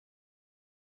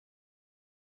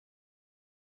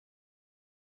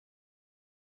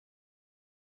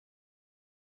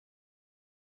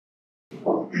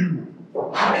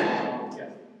Yeah,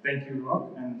 thank you,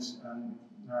 Rob, and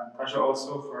pleasure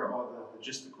also for all the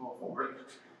logistical work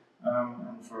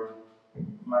and for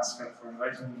Maska for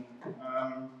inviting me.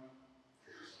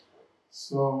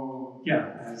 So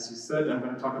yeah, as you said, I'm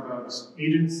going to talk about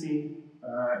agency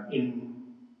in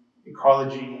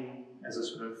ecology as a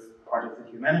sort of part of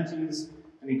the humanities,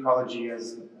 and ecology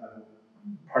as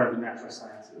part of the natural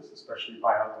sciences, especially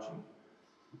biology.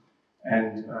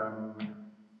 And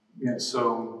yeah,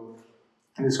 so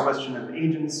this question of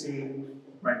agency,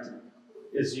 right,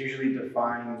 is usually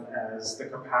defined as the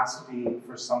capacity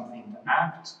for something to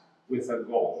act with a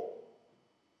goal,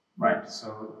 right?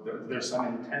 So there's some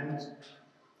intent,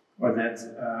 or that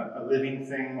a living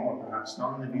thing, or perhaps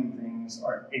non-living things,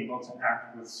 are able to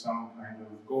act with some kind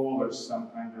of goal or some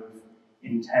kind of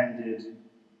intended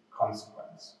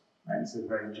consequence, right? It's a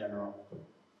very general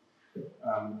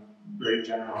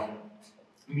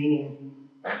meaning,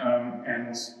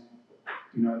 and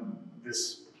you know,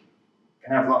 this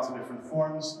can have lots of different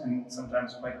forms and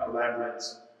sometimes quite elaborate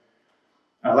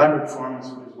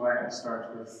forms, which is why I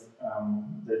start with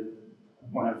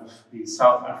one of the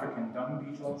South African dung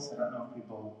beetles. I don't know if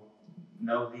people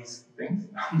know these things,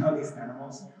 know these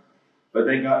animals, but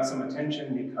they got some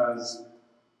attention because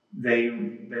they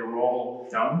roll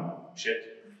dung,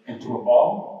 shit, into a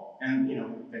ball, and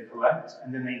they collect,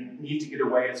 and then they need to get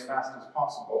away as fast as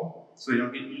possible so they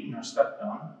don't get eaten or stepped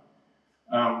on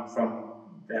from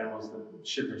the animals that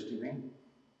shit they're stealing.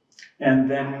 And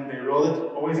then they roll it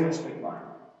always in a straight line.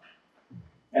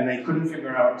 And they couldn't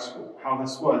figure out how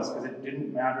this was, because it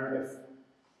didn't matter if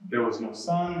there was no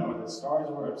sun or the stars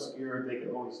were obscured, they could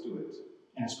always do it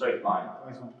in a straight line. It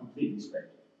always went completely straight.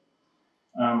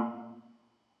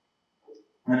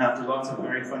 And after lots of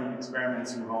very funny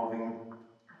experiments involving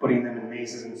putting them in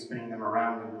mazes and spinning them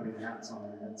around and putting hats on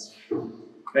their heads,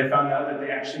 they found out that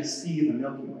they actually see the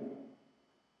Milky Way.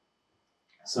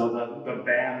 So the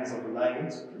bands of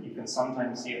light, you can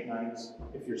sometimes see at night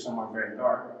if you're somewhere very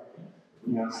dark,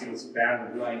 see this band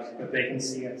of light, but they can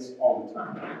see it all the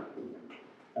time.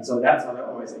 And so that's how they're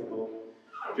always able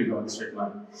to go in a straight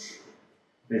line.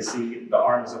 They see the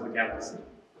arms of the galaxy.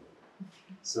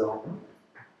 So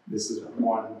this is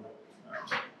one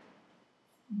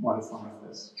form of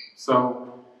this.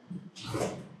 So,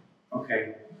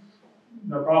 okay.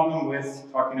 The problem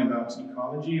with talking about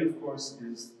ecology, of course,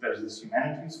 is there's this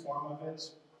humanities form of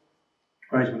it.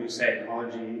 Right? When you say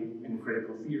ecology in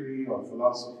critical theory or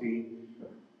philosophy,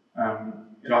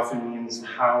 it often means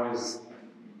how is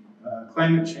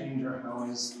climate change or how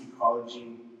is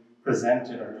ecology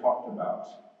presented or talked about,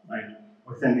 right,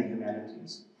 within the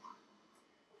humanities.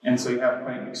 And so you have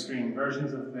quite extreme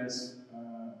versions of this.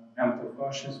 Amitav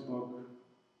Ghosh's book,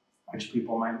 which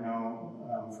people might know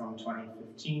from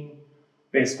 2015,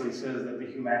 basically says that the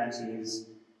humanities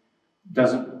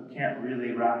can't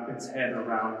really wrap its head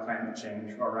around climate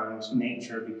change or around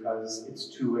nature because it's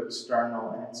too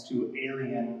external and it's too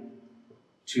alien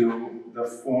to the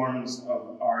forms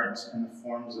of art and the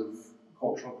forms of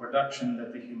cultural production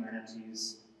that the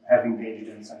humanities have engaged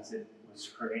in since it was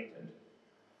created.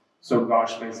 So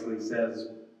Ghosh basically says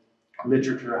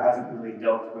literature hasn't really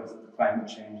dealt with climate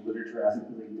change, literature hasn't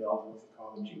really dealt with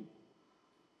ecology.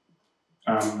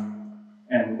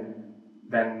 And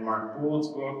then Mark Gould's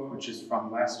book, which is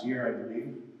from last year, I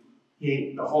believe,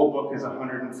 the whole book is a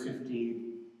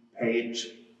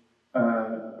 150-page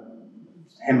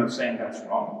hymn of saying that's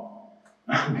wrong.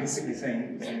 Basically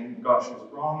saying Ghosh is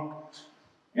wrong.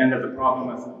 And that the problem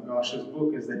with Ghosh's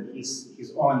book is that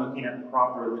he's only looking at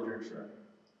proper literature,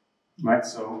 right?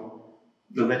 So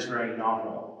the literary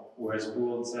novel, whereas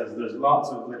Gould says there's lots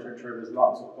of literature, there's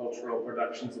lots of cultural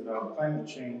productions about climate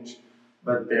change,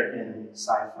 but they're in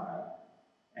sci-fi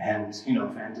and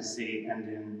fantasy and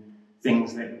in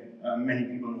things that many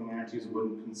people in the humanities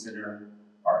wouldn't consider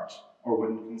art or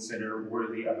wouldn't consider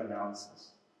worthy of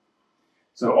analysis.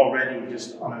 So already,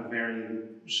 just on a very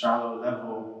shallow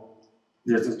level,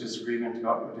 there's this disagreement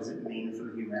about what does it mean for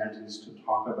the humanities to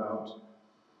talk about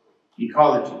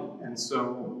ecology. And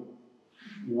so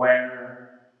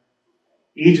where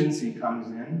agency comes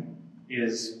in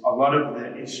is a lot of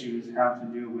the issues have to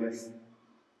do with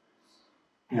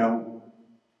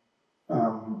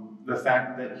the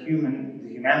fact that the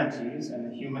humanities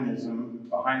and the humanism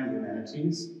behind the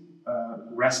humanities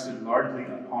rested largely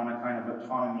upon a kind of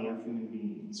autonomy of human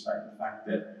beings, right? The fact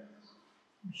that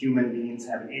human beings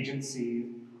have agency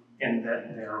in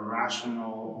that they're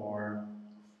rational or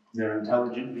they're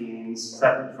intelligent beings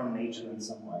separate from nature in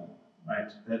some way,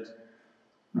 right? That,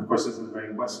 of course, this is a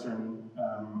very Western,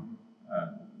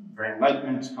 very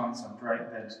Enlightenment concept, right?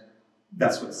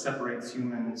 That's what separates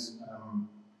humans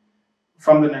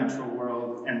from the natural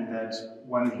world, and that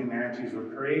when the humanities were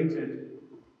created,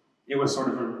 it was sort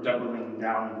of a doubling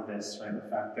down of this, right? The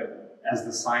fact that as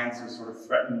the sciences sort of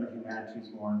threatened the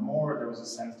humanities more and more, there was a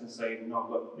sense to say, no,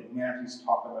 look, the humanities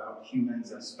talk about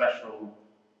humans as special,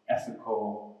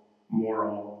 ethical,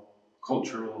 moral,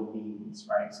 cultural beings,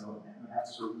 right? So we have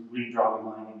to sort of redraw the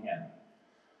line again.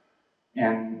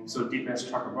 And so Deepesh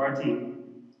Chakrabarty,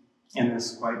 in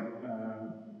this quite,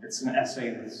 it's an essay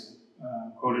that's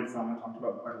quoted from and talked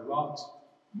about quite a lot,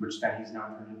 which then he's now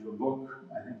turned into a book.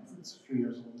 I think it's a few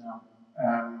years old now.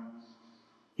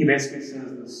 He basically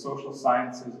says the social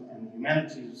sciences and the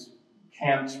humanities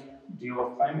can't deal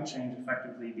with climate change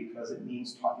effectively because it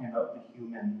means talking about the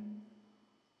human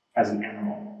as an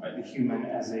animal, right? The human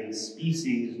as a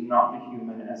species, not the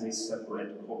human as a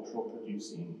separate cultural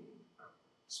producing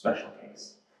special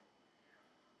case,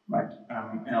 right?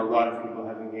 And a lot of people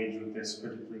have engaged with this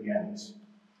critically and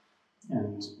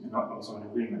also in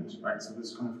agreement, right? So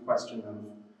this kind of question of,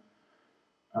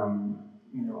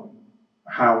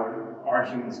 how are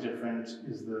humans different?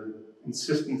 Is the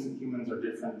insistence that humans are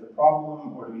different the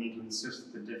problem, or do we need to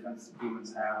insist that the difference that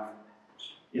humans have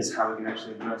is how we can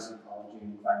actually address ecology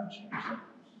and climate change?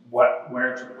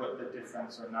 Where to put the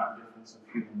difference or not difference of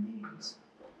human beings?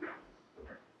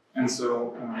 And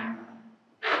so,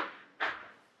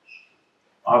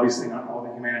 obviously not all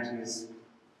the humanities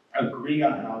agree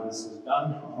on how this is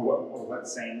done, or what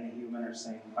saying human or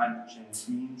saying climate change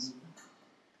means.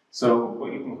 So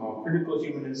what you can call critical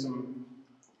humanism,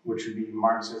 which would be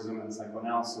Marxism and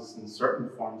psychoanalysis and certain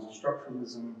forms of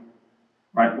structuralism,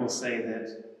 right, will say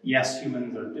that yes,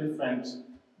 humans are different,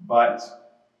 but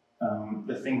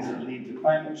the things that lead to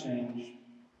climate change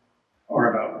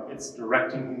are about it's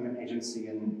directing human agency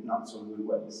in not so good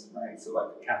ways, right? So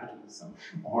like capitalism,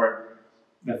 or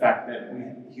the fact that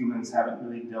humans haven't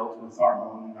really dealt with our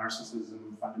own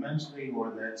narcissism fundamentally, or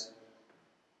that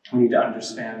we need to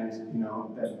understand,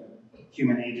 that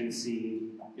human agency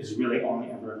is really only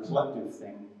ever a collective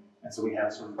thing. And so we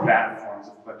have sort of bad forms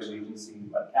of collective agency,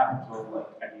 like capital,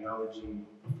 like ideology,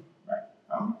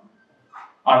 right?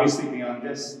 Obviously, beyond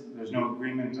this, there's no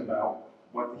agreement about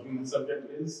what the human subject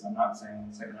is. I'm not saying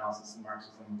psychoanalysis and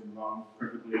Marxism get along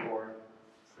perfectly,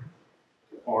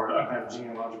 or a kind of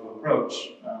genealogical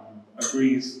approach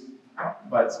agrees,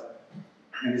 but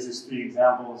this is 3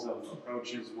 examples of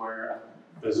approaches where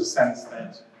there's a sense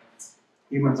that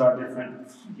humans are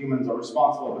different, humans are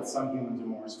responsible, but some humans are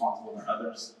more responsible than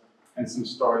others, and some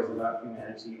stories about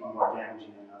humanity are more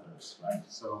damaging than others, right?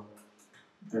 So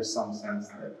there's some sense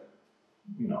that,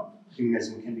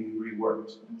 humanism can be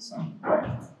reworked in some way.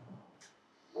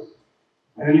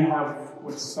 And then you have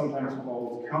what's sometimes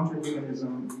called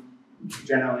counter-humanism,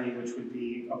 generally, which would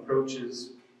be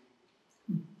approaches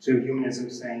to humanism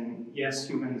saying, yes,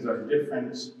 humans are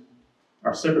different,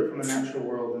 are separate from the natural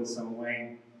world in some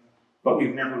way, but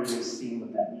we've never really seen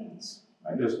what that means.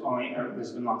 Right? There's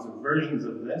been lots of versions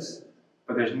of this,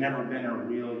 but there's never been a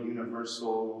real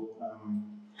universal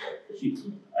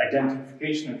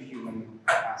identification of human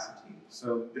capacity.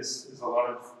 So this is a lot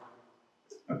of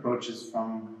approaches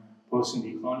from post and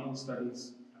decolonial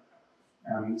studies.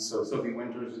 So Sylvia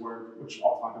Wynter's work, which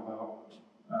I'll talk about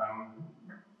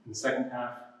in the second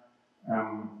half,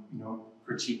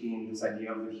 critiquing this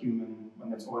idea of the human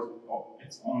when it's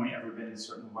only ever been in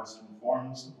certain Western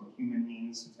forms of what human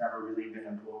means. It's never really been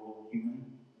a global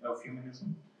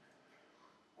humanism.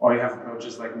 Or you have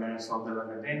approaches like Marisol de la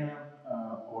Cadena,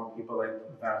 or people like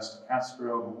Vargas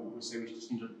Castro, who say we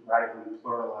just need to radically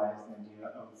pluralize the idea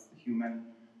of the human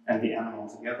and the animal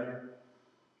together.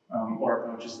 Or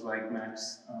approaches like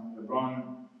Max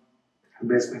Lebrun, who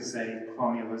basically say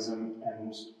colonialism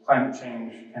and climate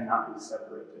change cannot be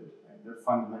separated. Right? They're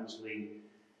fundamentally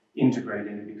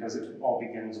integrated because it all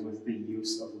begins with the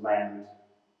use of land,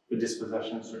 the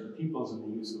dispossession of certain peoples and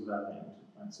the use of that land.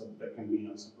 Right? So there can be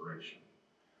no separation.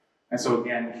 And so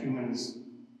again,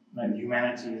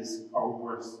 humanities are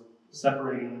worth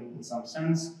separating in some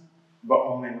sense, but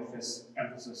only with this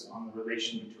emphasis on the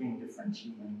relation between different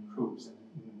human groups and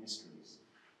human histories,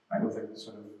 right? With a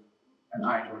sort of an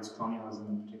eye towards colonialism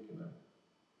in particular.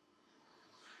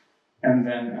 And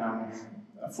then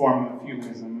a form of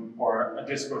humanism, or a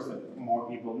discourse that more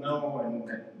people know and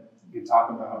that gets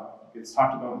talked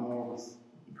about more with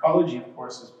ecology, of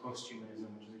course, is posthumanism,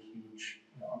 which is a huge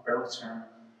umbrella term,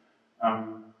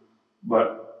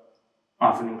 but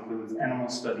often includes animal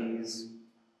studies,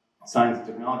 science and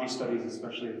technology studies,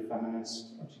 especially the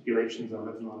feminist articulations of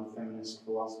it, and a lot of feminist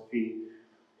philosophy,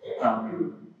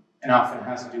 and often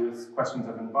has to do with questions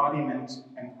of embodiment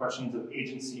and questions of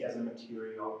agency as a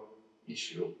material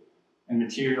issue. And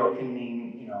material can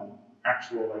mean,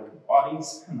 actual like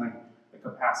bodies and like the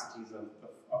capacities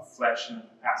of flesh and the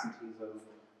capacities of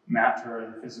matter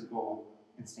and physical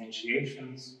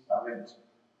instantiations of it.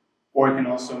 Or it can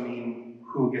also mean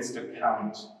who gets to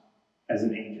count as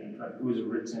an agent, right? Who is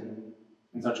written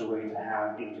in such a way to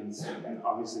have agency. And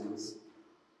obviously this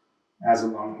has a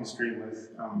long history with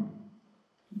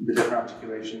the different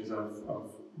articulations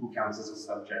of who counts as a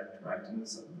subject, right? And the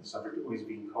subject always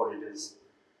being coded as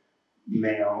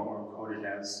male or coded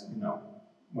as,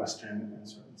 Western in a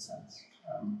certain sense.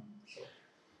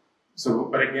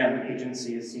 But again,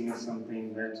 agency is seen as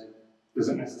something that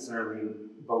doesn't necessarily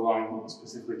belong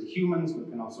specifically to humans, but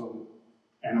can also,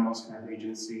 animals can have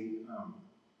agency,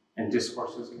 and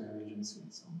discourses can have agency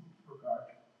in some regard.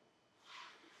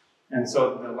 And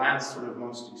so the last sort of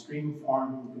most extreme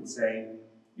form, you could say,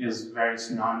 is various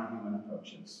non-human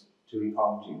approaches to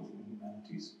ecology within the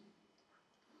humanities.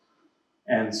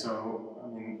 And so,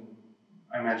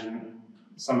 I imagine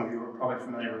some of you are probably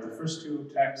familiar with the first two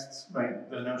texts, right?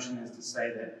 The notion is to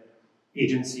say that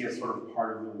agency is sort of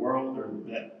part of the world, or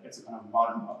that it's a kind of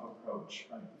bottom-up approach,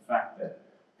 right? The fact that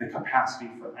the capacity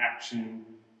for action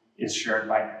is shared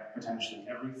by potentially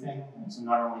everything. And so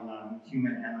not only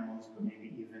non-human animals, but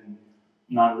maybe even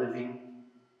non-living,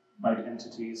 right,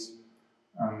 entities.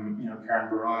 Karen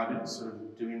Barad is sort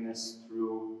of doing this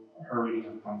through her reading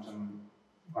of quantum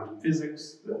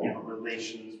physics, that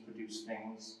relations produce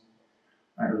things.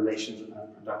 Relations are kind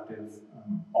of productive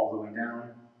all the way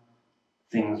down.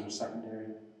 Things are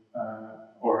secondary.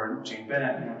 Or Jane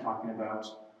Bennett, talking about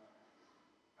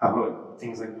how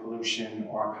things like pollution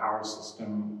or our power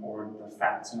system or the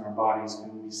fats in our bodies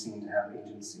can be seen to have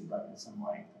agency, right, in some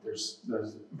way. There's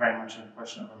very much a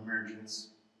question of emergence,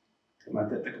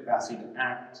 that the capacity to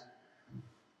act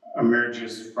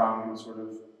emerges from sort of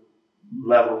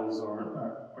levels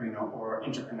or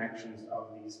interconnections of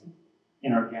these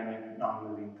inorganic,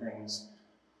 non-living things.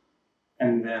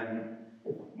 And then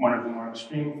one of the more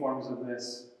extreme forms of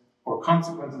this, or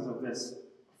consequences of this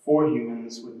for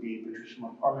humans, would be Patricia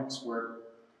McCormick's work,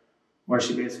 where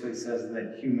she basically says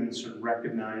that humans should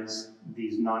recognize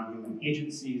these non-human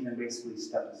agencies and basically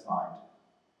step aside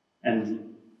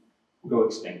and go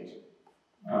extinct.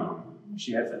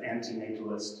 She has an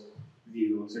anti-natalist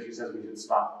view, so she says we should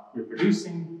stop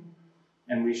reproducing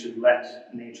and we should let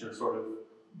nature sort of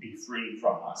be free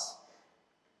from us.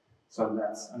 So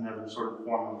that's another sort of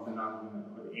form of the non-human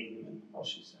or the ahuman, as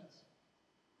she says.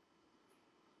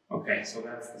 Okay, so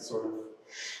that's the sort of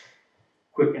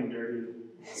quick and dirty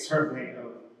survey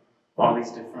of all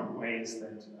these different ways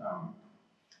that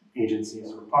agency is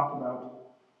sort of talked about.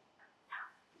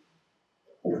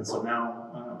 And so now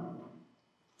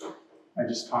I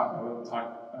will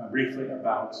talk briefly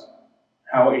about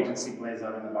how agency plays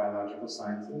out in the biological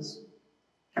sciences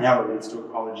and how it relates to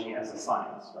ecology as a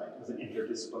science, right, as an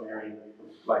interdisciplinary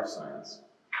life science.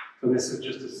 So this is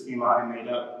just a schema I made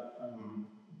up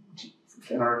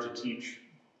in order to teach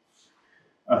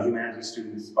humanities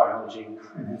students biology,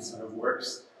 and it sort of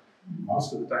works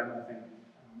most of the time, I think.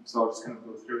 So I'll just kind of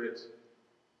go through it.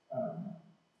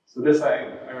 So this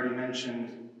I already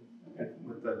mentioned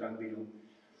with the dung beetle.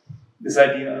 This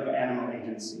idea of animal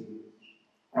agency.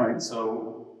 All right,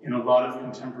 so in a lot of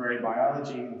contemporary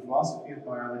biology and philosophy of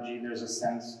biology, there's a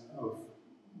sense of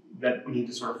that we need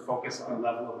to sort of focus on the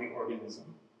level of the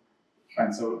organism.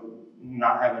 Right, so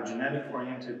not have a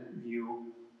genetic-oriented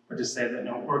view, but to say that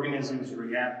no, organisms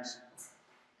react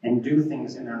and do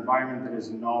things in an environment that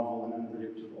is novel and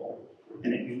unpredictable.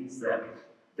 And it means that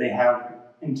they have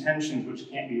intentions which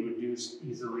can't be reduced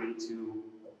easily to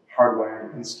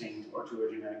hardwired instinct or to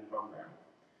a genetic program.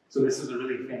 So this is a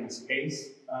really famous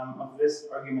case of this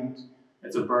argument.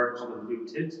 It's a bird called a blue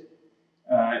tit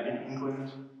in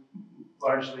England,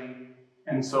 largely.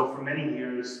 And so for many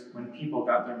years, when people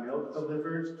got their milk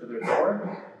delivered to their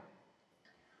door,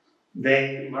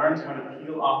 they learned how to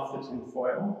peel off the tin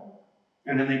foil,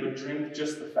 and then they would drink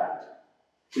just the fat.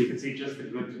 So you could see just the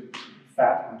good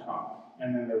fat on top,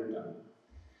 and then they were done.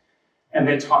 And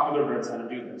they taught other birds how to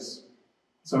do this.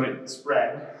 So it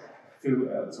spread through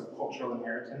sort of cultural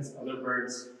inheritance. Other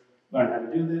birds learned how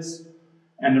to do this.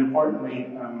 And importantly,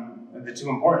 the two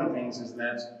important things is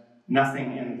that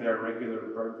nothing in their regular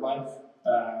bird life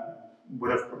would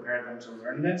have prepared them to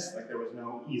learn this. Like there was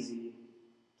no easy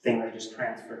thing they just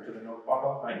transferred to the milk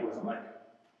bottle, right? It wasn't like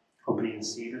opening a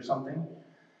seed or something.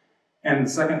 And the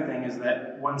second thing is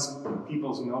that once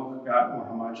people's milk got more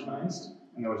homogenized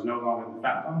and there was no longer the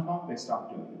fat on top, they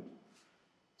stopped doing it.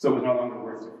 So it was no longer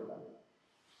worth it for them.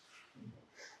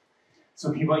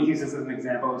 So people use this as an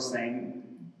example of saying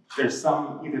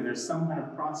either there's some kind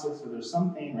of process or there's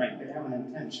something, right? They have an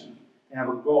intention, they have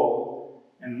a goal,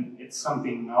 and it's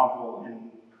something novel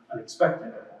and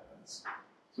unexpected that happens.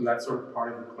 So that's sort of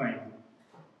part of the claim.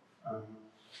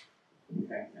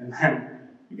 Okay, and then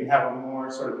you can have a more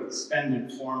sort of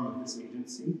extended form of this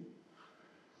agency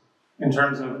in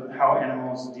terms of how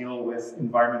animals deal with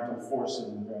environmental forces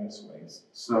in various ways.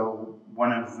 So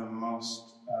one of the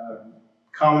most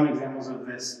common examples of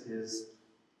this is,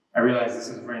 I realize this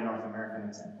is a very North American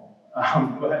example,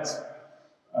 but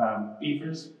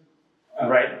beavers,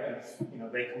 right? If,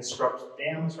 they construct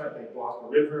dams, right? They block a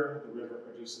river. The river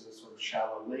produces a sort of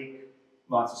shallow lake.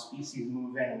 Lots of species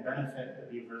move in and benefit.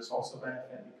 The beavers also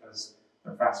benefit because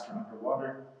they're faster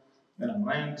underwater than on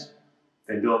land.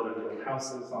 They build their little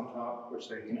houses on top, which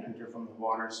they can enter from the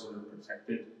water, so they're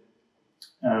protected.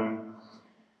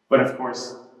 But of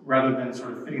course, rather than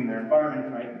sort of fitting their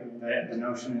environment, right, the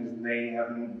notion is they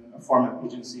have a form of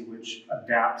agency which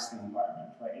adapts the environment,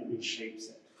 right? It reshapes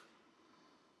it.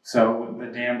 So the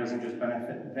dam doesn't just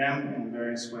benefit them in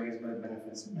various ways, but it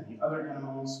benefits many other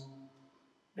animals.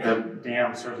 The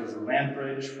dam serves as a land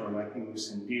bridge for like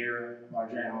moose and deer.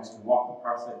 Larger animals can walk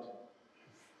across it.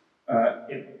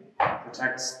 It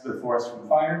protects the forest from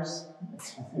fires.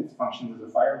 It functions as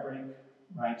a fire break,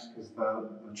 right? Because the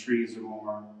trees are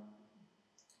more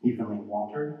evenly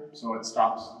watered, so it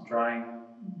stops dry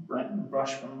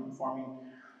brush from forming.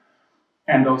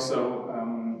 And also,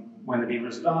 when the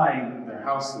beavers die, their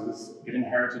houses get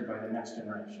inherited by the next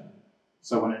generation.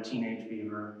 So when a teenage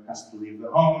beaver has to leave the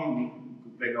home,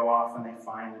 they go off and they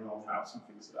find an old house and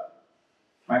fix it up.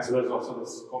 Right? So there's also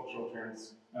this cultural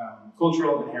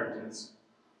inheritance,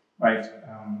 right?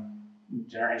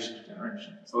 Generation to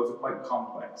generation. So it's a quite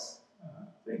complex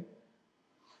thing.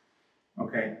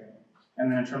 Okay,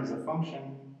 and then in terms of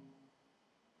function,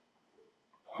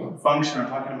 I'm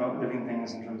talking about living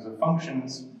things in terms of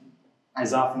functions,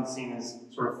 is often seen as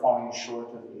sort of falling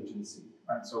short of agency,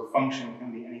 right? So function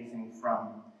can be anything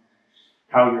from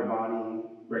how your body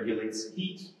regulates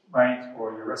heat, right?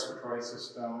 Or your respiratory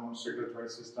system, circulatory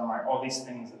system, right? All these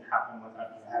things that happen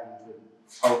without you having to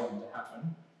tell them to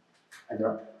happen.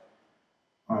 Either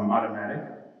automatic.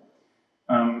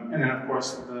 And then of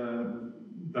course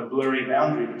the blurry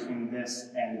boundary between this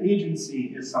and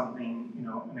agency is something,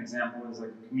 an example is like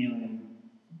a chameleon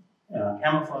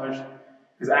camouflage,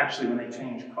 because actually when they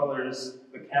change colors,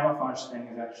 the camouflage thing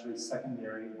is actually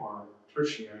secondary or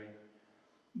tertiary.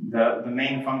 The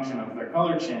main function of their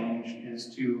color change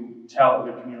is to tell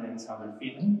other chameleons how they're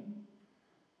feeling,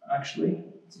 actually,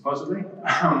 supposedly,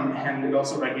 and it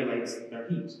also regulates their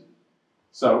heat.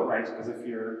 So, right, because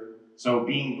so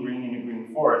being green in a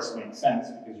green forest makes sense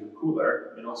because you're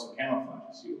cooler, it also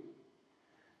camouflages you.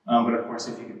 But of course,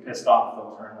 if you get pissed off,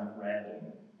 they'll turn like red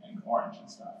and orange and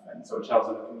stuff. And so it tells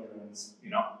other chameleons,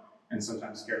 and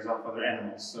sometimes scares off other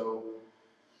animals. So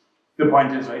the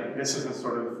point is, right, this is a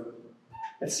sort of,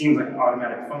 it seems like an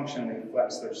automatic function. They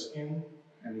flex their skin,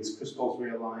 and these crystals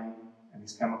realign, and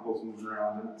these chemicals move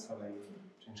around, and that's how they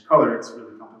change color. It's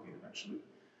really complicated, actually.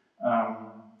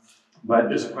 But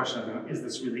there's a question of, is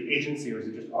this really agency or is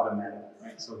it just automatic,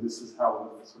 right? So this is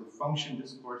how the sort of function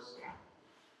discourse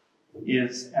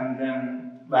is. And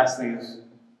then lastly is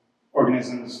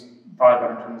organisms thought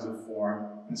about in terms of form.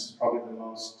 This is probably the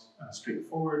most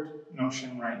straightforward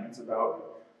notion, right? It's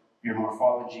about your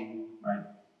morphology, right?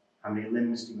 How many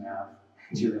limbs do you have?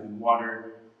 Do you live in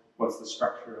water? What's the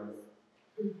structure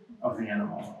of the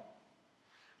animal,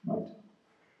 right?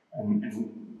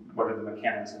 And what are the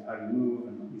mechanics of how you move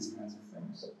and these kinds of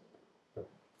things.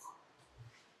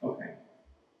 Okay.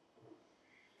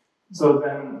 So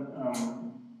then,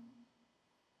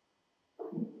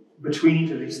 between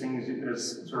each of these things,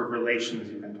 there's sort of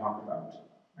relations you can talk about,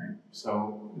 right?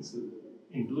 So this is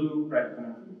in blue, right? Kind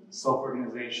of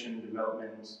self-organization,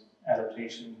 development,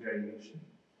 adaptation, variation.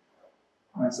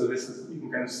 Right, so this is, you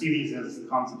can kind of see these as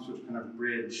concepts which kind of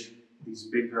bridge these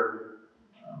bigger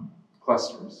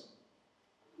clusters,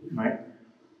 right?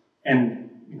 And,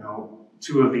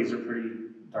 two of these are pretty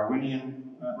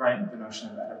Darwinian, right? The notion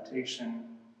of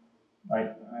adaptation,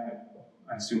 right?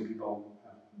 I assume people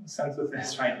have a sense of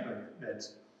this, right? That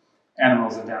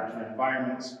animals adapt to their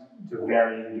environment to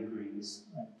varying degrees.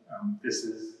 Right? This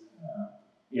is,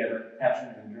 the caption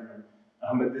is in German,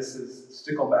 but this is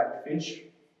stickleback fish.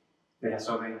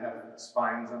 So they have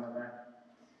spines on the back.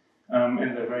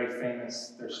 And they're very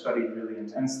famous. They're studied really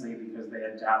intensely because they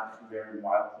adapt very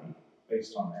wildly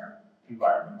based on their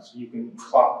environment. So you can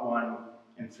plot one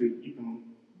and you can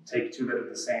take two that are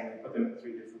the same and put them in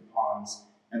 3 different ponds,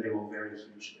 and they will vary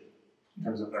hugely in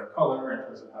terms of their color, in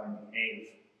terms of how they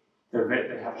behave.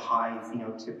 They have high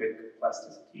phenotypic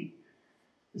plasticity.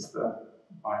 is the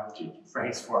biology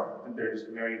phrase for it. There's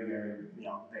very, very,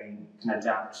 they can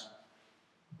adapt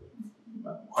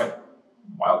quite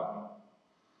wildly.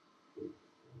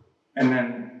 And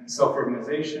then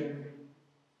self-organization,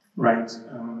 right?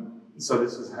 So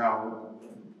this is how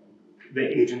the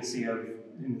agency of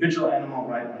individual animal,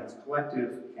 right, when it's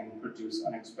collective, can produce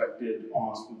unexpected,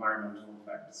 almost environmental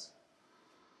effects,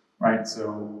 right?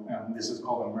 So this is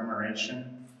called a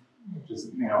murmuration, which is,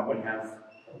 when you have a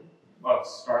lot of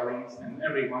starlings, and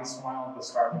every once in a while the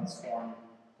starlings form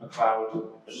a cloud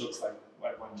that looks like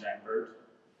one giant bird.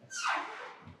 It's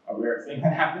a rare thing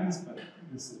that happens, but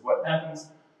this is what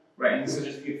happens, right? And this is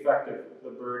just the effect of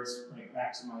the birds, right,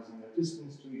 maximizing their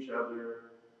distance to each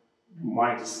other,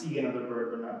 wanting to see another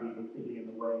bird but not being completely in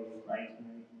the way, right? And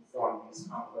then you can form these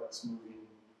complex moving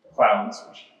clouds,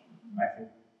 which I think,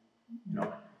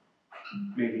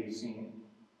 maybe you've seen.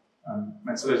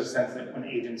 And so there's a sense that when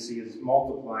agency is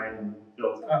multiplied and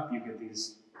built up, you get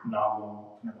these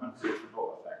novel, kind of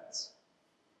unpredictable effects.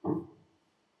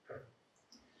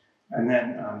 And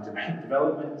then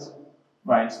development,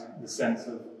 right? The sense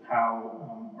of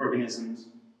how organisms,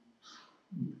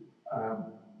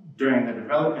 during the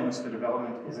development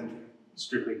isn't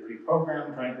strictly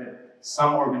pre-programmed, right? That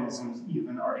some organisms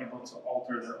even are able to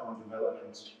alter their own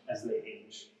development as they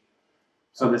age.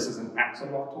 So this is an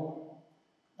axolotl.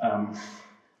 I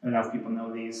don't know if people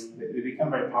know these. They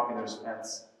become very popular as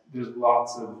pets. There's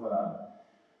lots of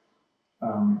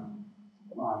I'm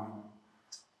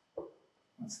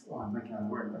blanking on the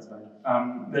word, that's bad.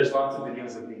 There's lots of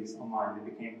videos of these online.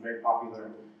 They became very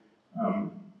popular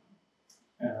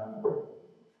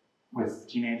with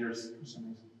teenagers for some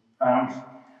reason.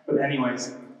 But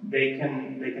anyways, they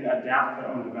can adapt their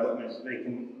own development.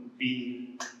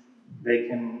 They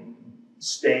can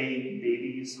stay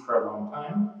babies for a long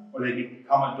time, or they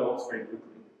become adults very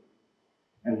quickly,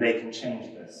 and they can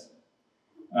change this.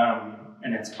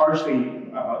 And it's partially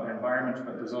about their environment,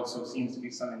 but there's also seems to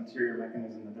be some interior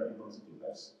mechanism that they're able to do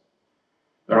this.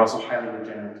 They're also highly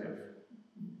regenerative.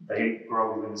 They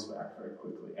grow limbs back very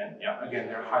quickly. And again,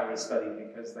 they're highly studied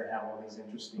because they have all these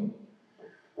interesting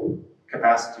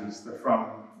capacities. They're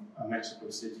from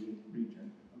Mexico City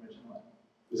region originally.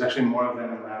 There's actually more of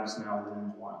them in labs now than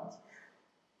in the wild.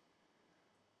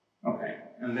 Okay,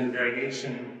 and then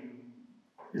variation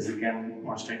is again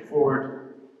more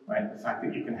straightforward, right? The fact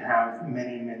that you can have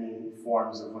many, many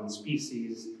forms of one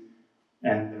species,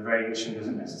 and the variation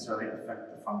doesn't necessarily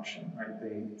affect the function, right?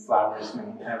 The flowers may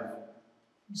have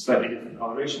slightly different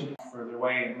coloration further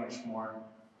away, and much more,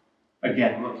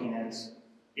 again, looking at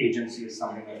agency as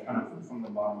something that kind of from the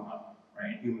bottom up,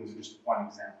 right? Humans are just one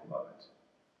example of it.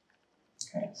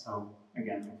 Okay, so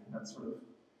again, that sort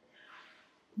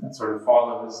of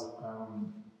follows.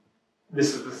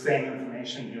 This is the same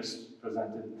information just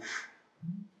presented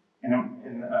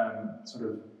in sort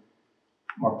of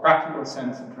more practical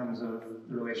sense in terms of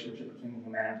the relationship between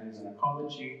humanities and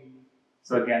ecology.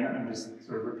 So again, I'm just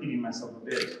sort of repeating myself a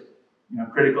bit.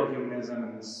 Critical humanism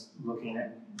and this looking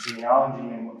at genealogy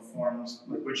and what forms,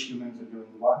 like which humans are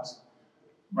doing what,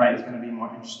 right, is going to be more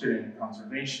interested in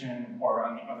conservation or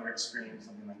on the other extreme,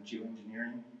 something like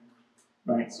geoengineering,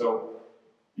 right? So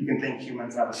you can think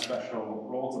humans have a special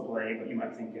role to play, but you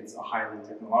might think it's a highly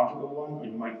technological one, or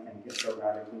you might think it's a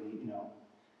radically,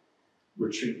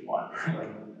 retreat one,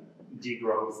 like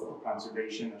degrowth or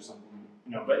conservation or something,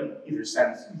 but in either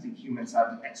sense, you think humans have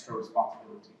an extra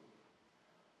responsibility.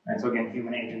 And so again,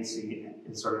 human agency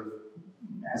is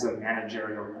has a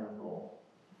managerial kind of role.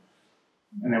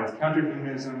 And then with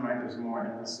counter-humanism, right, there's more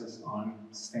emphasis on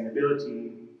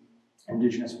sustainability,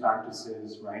 indigenous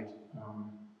practices, right?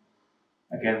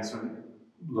 Again, sort of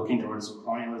looking towards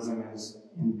colonialism is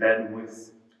in bed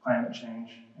with climate change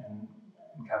and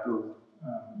capital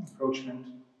encroachment.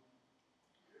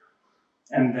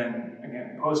 And then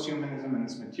again, posthumanism and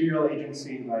this material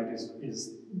agency, right,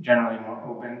 is generally more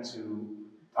open to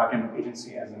talking about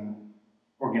agency as an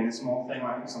organismal thing,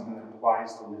 right, something that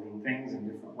applies to living things in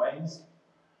different ways.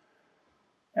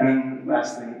 And then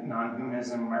lastly,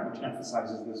 non-humanism, right, which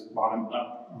emphasizes this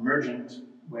bottom-up emergent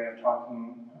way of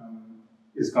talking,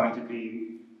 is going to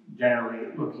be generally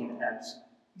looking at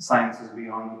sciences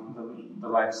beyond the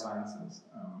life sciences.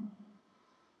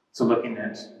 So looking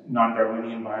at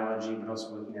non-Darwinian biology, but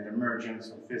also looking at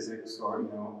emergence or physics, or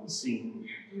seeing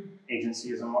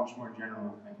agency as a much more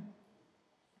general thing.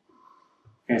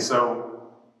 Okay, so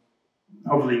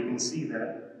hopefully you can see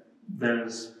that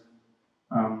there's,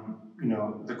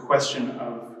 the question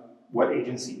of what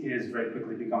agency is very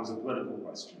quickly becomes a political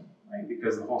question, right?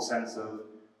 Because the whole sense of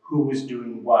who is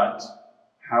doing what,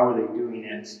 how are they doing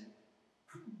it,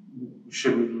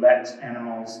 should we let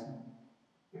animals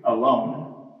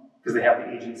alone, because they have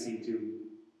the agency to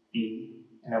be,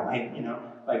 in a way, you know,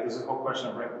 like there's a whole question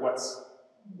of, right, what's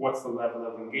the level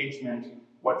of engagement,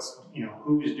 what's, you know,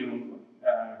 who's doing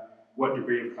what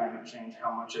degree of climate change,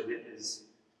 how much of it is,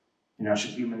 you know,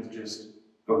 should humans just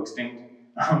go extinct?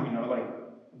 You know, like,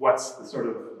 what's the sort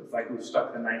of, it's like we've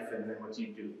stuck the knife in, then what do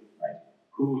you do, right?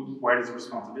 Where does the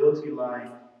responsibility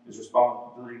lie? Is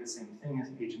responsibility the same thing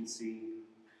as agency,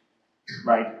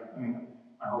 right? I mean,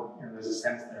 I hope, you know, there's a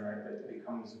sense there, right, that it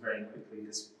becomes very quickly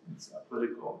it's a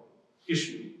political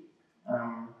issue.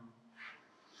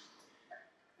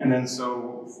 And then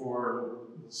so for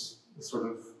this sort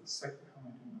of second, how am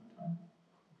I doing on time?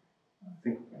 I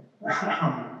think,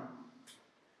 okay.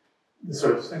 The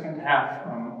sort of second half,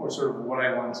 or sort of what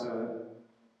I want to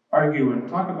argue and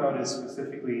talk about is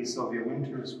specifically Sylvia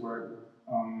Wynter's work,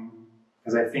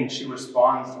 because I think she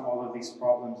responds to all of these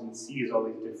problems and sees all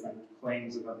these different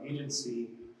claims about agency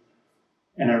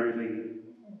in a really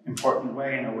important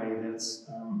way, in a way that's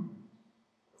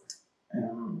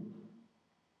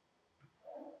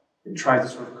it tries to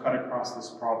sort of cut across this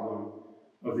problem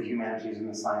of the humanities and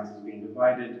the sciences being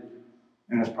divided,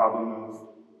 and this problem of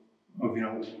you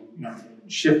know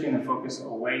shifting the focus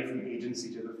away from agency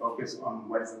to the focus on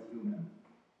what is the human,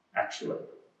 actually.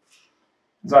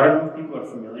 And so I don't know if people are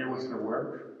familiar with her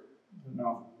work. I don't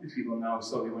know if people know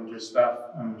Sylvia Wynter's stuff.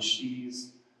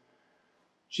 She's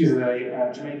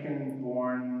a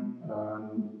Jamaican-born,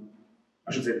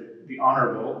 I should say the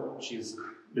Honorable. She's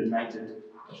been knighted,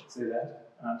 I should say that.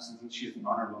 Since she's the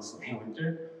Honorable Sylvia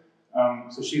Wynter.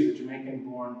 So she's a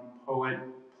Jamaican-born poet,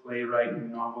 playwright,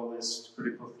 novelist,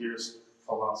 critical theorist,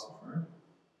 philosopher.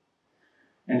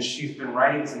 And she's been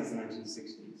writing since the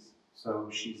 1960s. So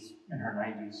she's in her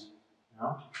 90s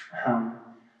now.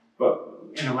 But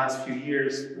in the last few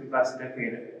years, the last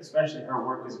decade, especially, her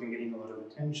work has been getting a lot of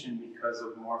attention because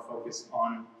of more focus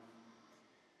on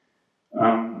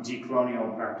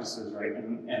decolonial practices, right?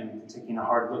 And taking a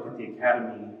hard look at the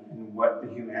academy and what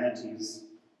the humanities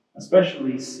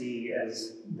especially see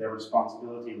as their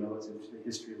responsibility relative to the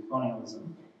history of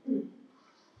colonialism.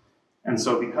 And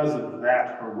so because of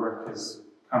that, her work has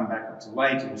come back up to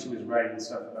light, and she was writing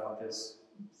stuff about this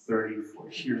 30,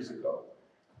 40 years ago.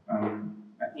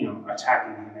 You know,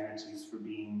 attacking the humanities for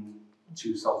being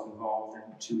too self-involved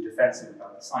and too defensive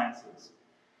about the sciences.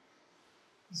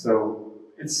 So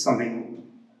it's something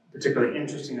particularly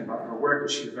interesting about her work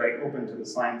is she's very open to the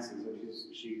sciences.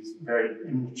 She's very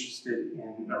interested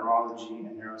in neurology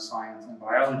and neuroscience and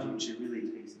biology, and she really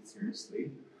takes it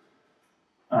seriously.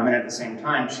 And at the same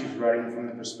time, she's writing from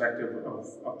the perspective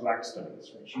of Black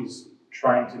studies. Right? She's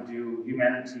trying to do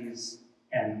humanities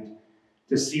and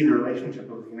to see the relationship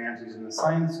of the humanities and the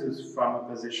sciences from a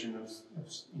position of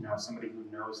you know, somebody who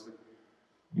knows the,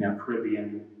 you know,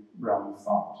 Caribbean realm of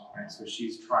thought. Right? So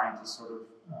she's trying to sort of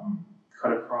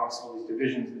cut across all these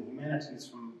divisions in the humanities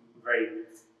from a very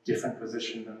different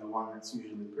position than the one that's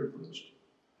usually privileged.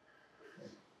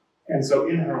 And so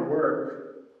in her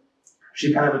work,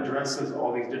 she kind of addresses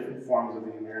all these different forms of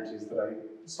the humanities that I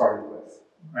started with,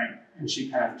 right? And she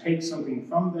kind of takes something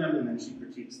from them and then she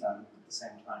critiques them at the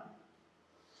same time.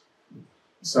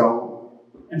 So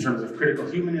in terms of critical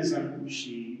humanism,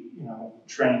 she, you know,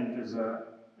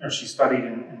 she studied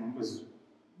and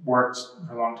worked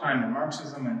for a long time in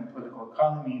Marxism and political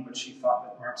economy, but she thought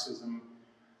that Marxism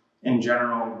in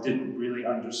general didn't really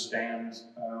understand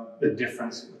the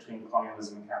difference between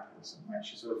colonialism and capitalism, right?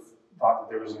 She sort of thought that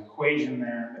there was an equation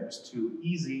there that was too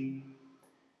easy,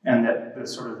 and that the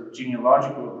sort of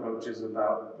genealogical approaches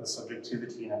about the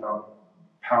subjectivity and about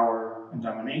power and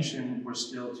domination were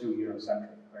still too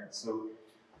Eurocentric, right? So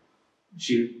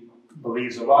she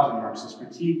believes a lot in Marxist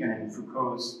critique and in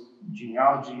Foucault's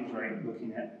genealogies, right?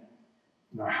 Looking at,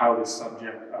 you know, how the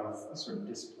subject of a certain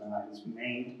discipline is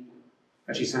made.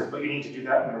 And she says, but you need to do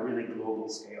that on a really global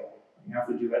scale. You have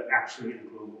to do that actually in a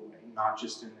global way, not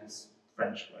just in this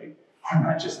French way, or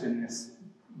not just in this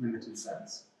limited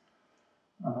sense.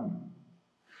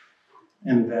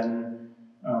 And then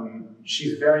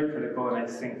she's very critical, and I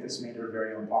think this made her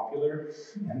very unpopular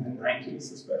in the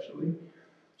 90s especially.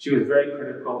 She was very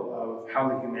critical of how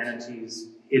the humanities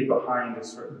hid behind a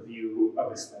certain view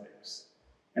of aesthetics.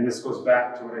 And this goes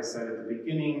back to what I said at the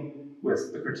beginning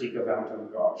with the critique of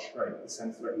Gauche, right? The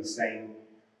sense that he's saying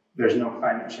there's no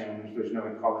climate change, there's no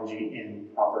ecology in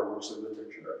proper works of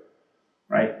literature,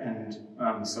 right?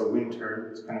 And so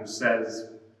Wynter kind of says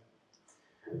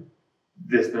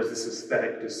there's this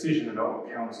aesthetic decision about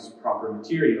what counts as proper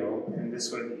material, and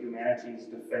this way the humanities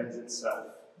defends itself,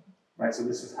 right? So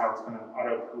this is how it's kind of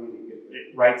autopoietic.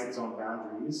 It writes its own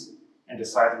boundaries and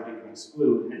decides what it can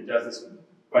exclude, and it does this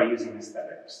by using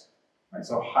aesthetics. Right?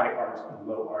 So high art and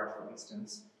low art, for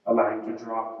instance, allow you to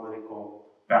draw political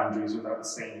boundaries without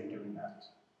saying you're doing that.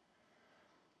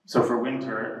 So for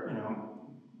Wynter,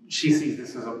 she sees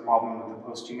this as a problem with the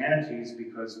post-humanities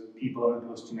because people in the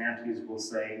post-humanities will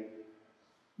say,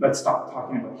 let's stop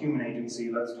talking about human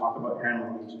agency, let's talk about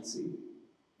animal agency.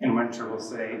 And Wynter will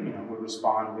say, would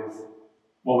respond with,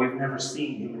 well, we've never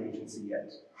seen human agency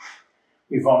yet.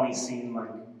 We've only seen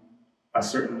like a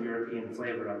certain European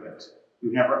flavor of it.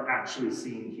 We've never actually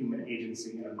seen human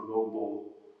agency in a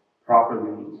global,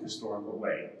 properly historical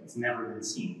way. It's never been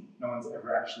seen. No one's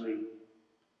ever actually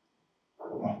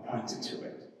pointed to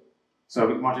it. So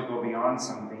if we want to go beyond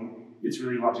something, it's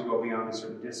really want to go beyond a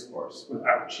certain discourse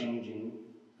without changing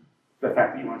the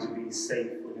fact that you want to be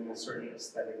safe within a certain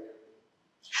aesthetic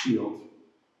shield.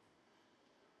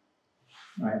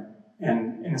 Right?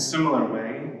 And in a similar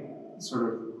way,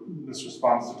 sort of this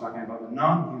response to talking about the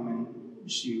non-human,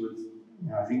 she would,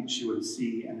 I think she would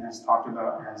see and has talked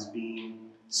about as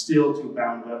being still too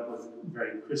bound up with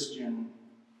very Christian,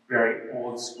 very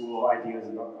old school ideas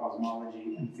about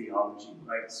cosmology and theology,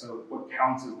 right? So what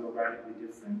counts as the radically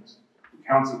different, what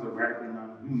counts as the radically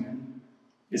non-human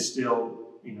is still,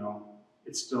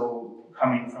 it's still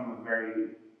coming from a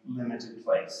very limited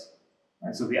place.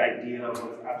 Right? So the idea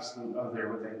of absolute other,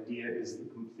 what the idea is the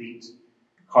complete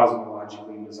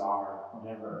cosmologically bizarre,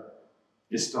 whatever,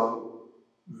 is still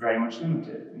very much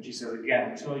limited. And she says,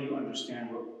 again, until you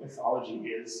understand what mythology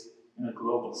is in a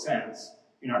global sense,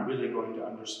 you're not really going to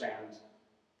understand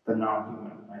the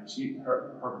non-human. Right?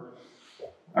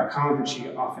 A comment that she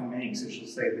often makes is she'll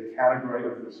say the category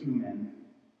of the human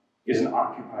is an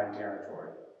occupied territory.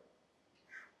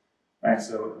 Right?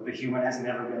 So the human has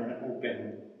never been an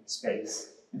open space.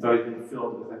 It's always been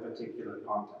filled with a particular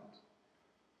content.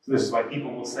 So this is why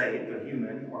people will say the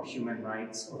human, or human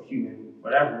rights, or human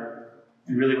whatever,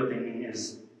 and really what they mean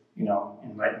is,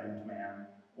 enlightenment man,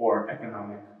 or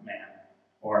economic man,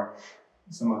 or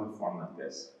some other form like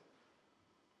this.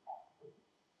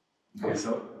 Okay,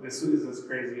 so this is as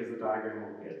crazy as the diagram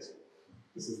will get.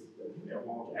 This is, it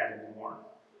won't add any more.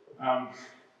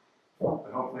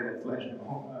 But hopefully that's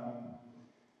legible.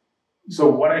 So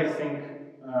what I think,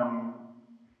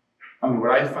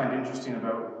 what I find interesting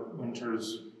about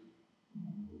Wynter's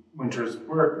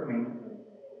work,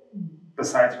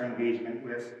 besides her engagement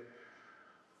with,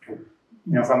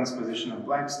 from this position of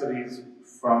Black studies,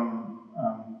 from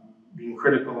being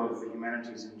critical of the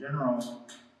humanities in general,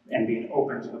 and being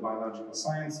open to the biological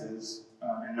sciences,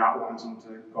 and not wanting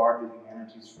to guard the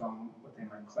humanities from what they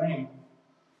might claim,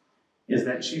 is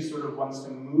that she sort of wants to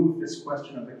move this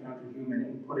question of the counter-human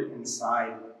and put it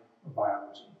inside of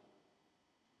biology.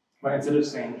 But instead of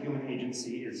saying human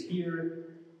agency is here,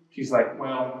 she's like,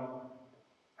 well,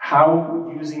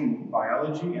 how, using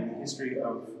biology and the history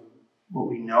of what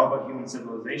we know about human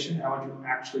civilization, how would you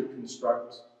actually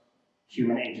construct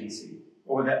human agency?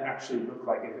 What would that actually look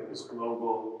like if it was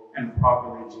global and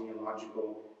properly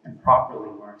genealogical and properly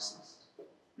Marxist?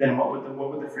 Then what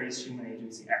would the phrase human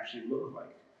agency actually look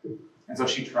like? And so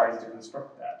she tries to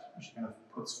construct that. She kind of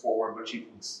puts forward what she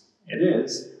thinks it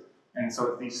is. And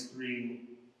so these three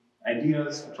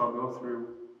ideas, which I'll go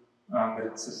through, but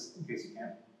it's just, in case you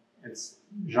can't, it's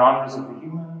genres of the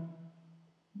human,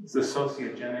 it's the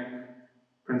sociogenic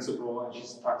principle, and she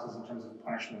talks to us in terms of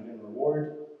punishment and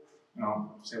reward, and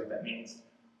I'll say what that means.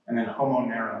 And then homo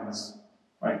narrans,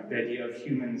 right? The idea of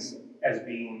humans as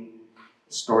being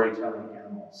storytelling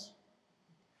animals.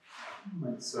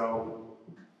 Right? So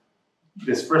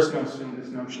this first notion, this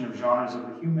notion of genres of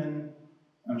the human,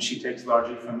 she takes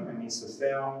largely from Aimé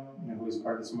Césaire, who is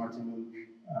part of this Martinique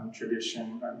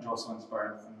tradition, which also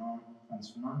inspired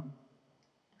Frantz Fanon.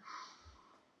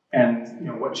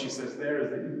 And what she says there is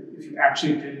that if you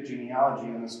actually did genealogy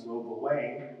in this global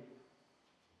way,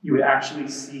 you would actually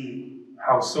see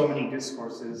how so many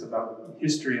discourses about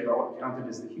history, about what counted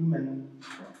as the human,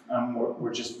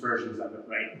 were just versions of it,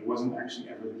 right? It wasn't actually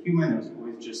ever the human, it was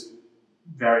always just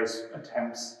various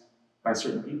attempts by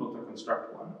certain people to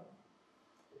construct one.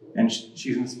 And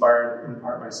she's inspired in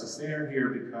part by Césaire here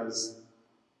because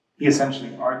he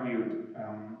essentially argued,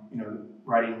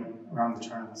 writing around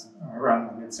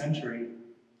the mid-century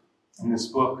in this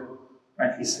book,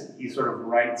 right, he sort of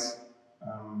writes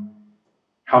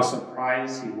how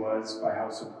surprised he was by how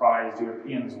surprised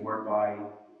Europeans were by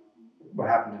what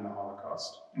happened in the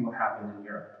Holocaust and what happened in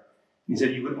Europe. And he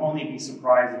said you would only be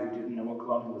surprised if you didn't know what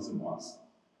colonialism was.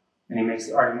 And he makes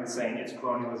the argument saying it's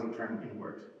colonialism turned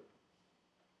inward.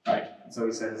 Right? And so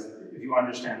he says, if you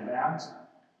understand that,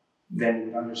 then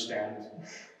you understand,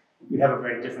 we have a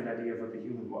very different idea of what the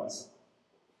human was.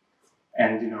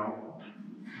 And,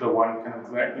 the one kind of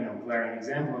glaring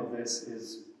example of this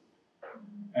is,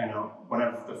 one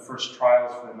of the first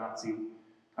trials for the Nazi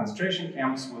concentration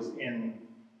camps was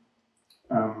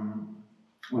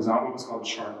was on what was called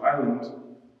Shark Island,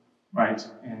 right,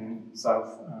 in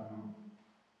South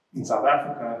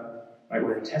Africa, right,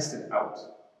 where they tested out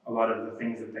a lot of the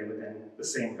things that they would then, the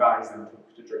same guys then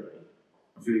took to Germany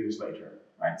a few years later,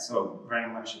 right? So very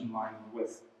much in line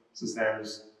with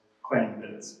Césaire's claim that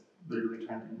it's literally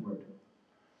turned inward.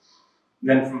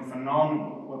 Then from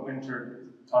Fanon, what Wynter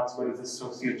talks about is this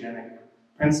sociogenic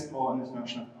principle and this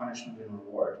notion of punishment and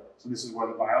reward. So this is where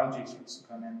the biology starts to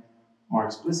come in more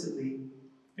explicitly,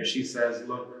 as she says,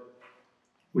 look,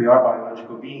 we are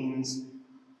biological beings,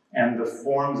 and the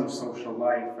forms of social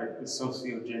life, right, the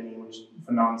sociogeny, which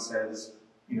Fanon says,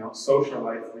 social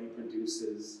life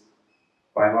reproduces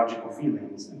biological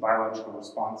feelings and biological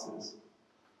responses.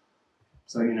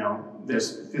 So,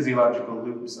 there's physiological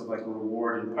loops of like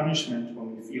reward and punishment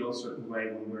when we feel a certain way,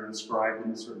 when we're inscribed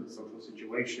in a certain social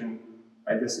situation.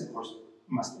 Right? This, of course,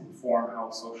 must inform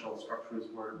how social structures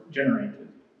were generated.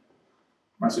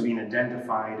 Right? So being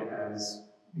identified as,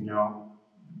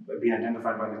 being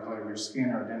identified by the color of your skin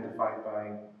or identified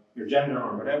by your gender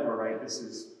or whatever, right? This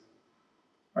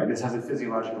has a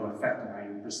physiological effect on how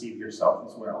you perceive yourself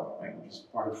as well, right? Which is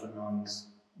part of Fanon's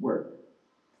work.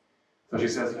 So she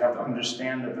says you have to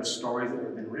understand that the stories that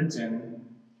have been written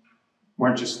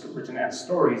weren't just written as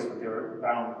stories, but they were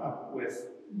bound up with,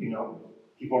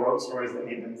 people wrote stories that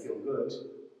made them feel good,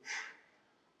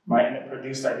 right? And it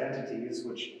produced identities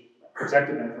which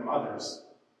protected them from others.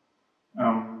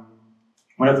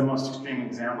 One of the most extreme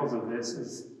examples of this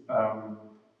is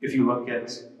if you look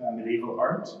at medieval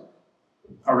art,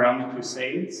 around the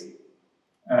Crusades,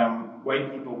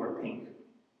 white people were pink.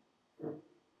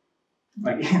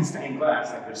 Like in stained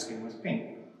glass, like their skin was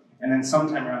pink. And then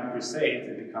sometime around the Crusades,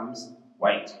 it becomes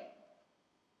white.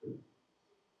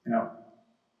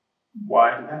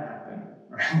 Why did that happen?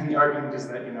 And the argument is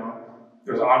that,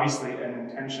 there's obviously an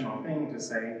intentional thing to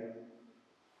say,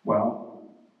 well,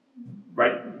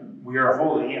 right, we are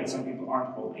holy and some people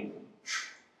aren't holy.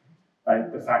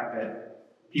 Right? The fact that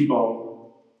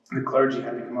the clergy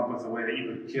had to come up with a way that you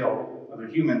could kill other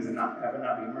humans and have it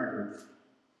not be murder.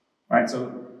 Right?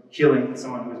 So killing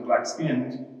someone who was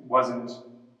black-skinned wasn't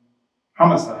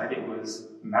homicide, it was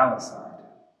malicide.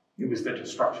 It was the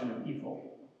destruction of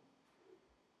evil.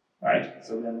 Right?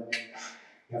 So then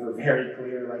you have a very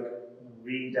clear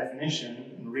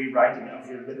redefinition and rewriting of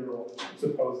your literal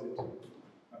supposed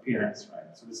appearance,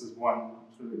 right? So this is one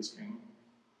sort of extreme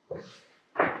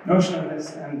notion of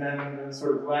this, and then the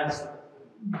sort of last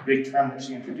big term that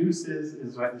she introduces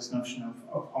is this notion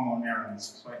of homo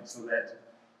narrans, right? So that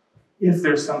if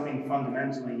there's something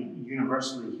fundamentally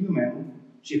universally human,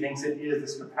 she thinks it is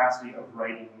this capacity of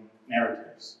writing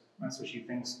narratives. Right? So she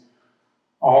thinks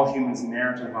all humans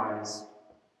narrativize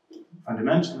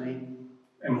fundamentally,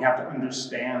 and we have to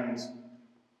understand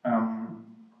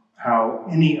how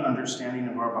any understanding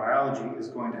of our biology is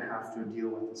going to have to deal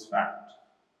with this fact.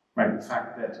 Right? The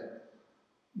fact that,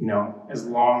 as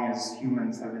long as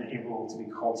humans have been able to be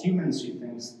called humans, she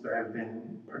thinks there have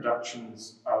been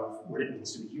productions of what it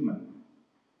means to be human.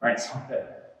 Right? So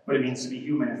that what it means to be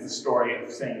human is the story of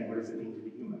saying, what does it mean to be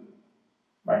human?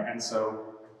 Right? And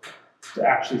so to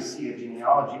actually see a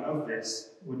genealogy of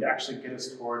this would actually get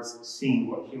us towards seeing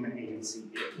what human agency,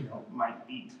 might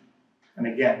be. And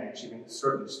again, she thinks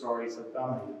certain stories have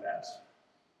dominated that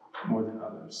more than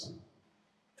others.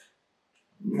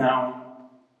 Now,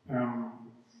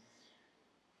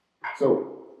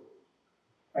 so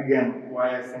again,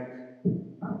 why I think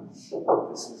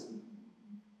this is,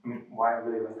 why I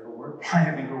really like her work, why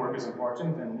I think her work is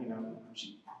important, and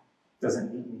she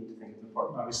doesn't need me to think it's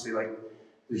important. Obviously,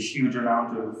 there's a huge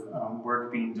amount of work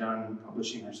being done,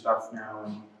 publishing her stuff now,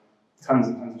 and tons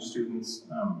of students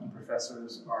and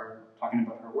professors are talking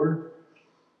about her work.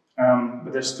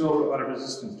 But there's still a lot of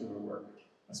resistance to her work,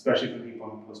 especially from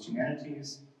people in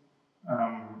posthumanities.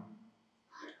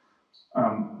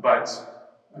 But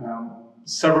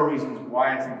several reasons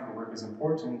why I think her work is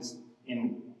important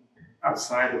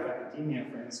outside of academia,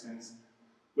 for instance,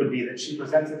 would be that she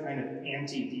presents a kind of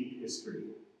anti-deep history.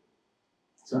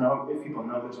 So now, if people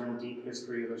know the term deep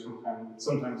history, they're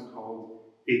sometimes called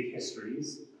big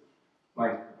histories.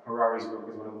 Like Harari's book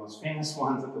is one of the most famous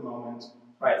ones at the moment,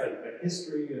 right? Like the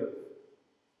history of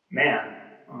man,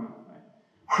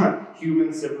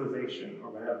 human civilization, or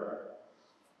whatever.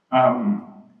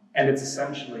 And it's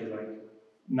essentially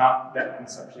not that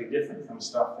conceptually different from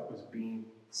stuff that was being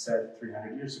said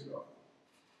 300 years ago.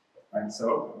 Right?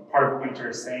 So part of what Wynter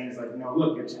is saying is no,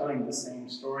 look, you're telling the same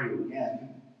story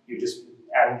again. You just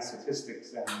adding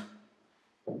statistics and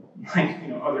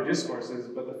other discourses,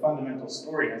 but the fundamental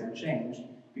story hasn't changed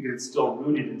because it's still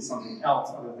rooted in something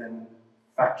else other than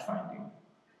fact-finding,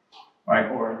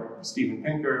 right? Or Steven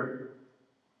Pinker,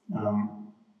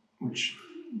 which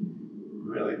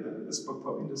really, this book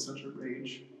put me into such a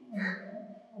rage.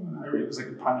 It was like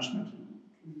a punishment.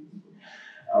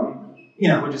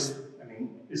 Who just,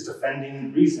 is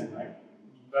defending reason, right?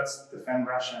 Let's defend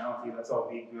rationality, let's all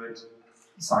be good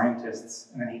scientists,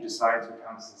 and then he decides who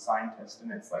counts as a scientist, and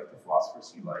it's like the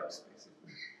philosophers he likes,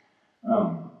 basically.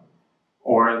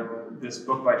 Or this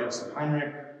book by Joseph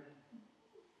Heinrich,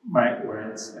 right, where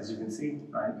it's, as you can see,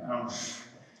 right,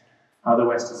 how the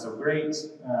West is so great,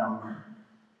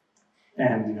 but I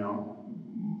don't know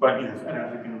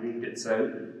if you can read, it's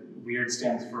WEIRD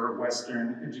stands for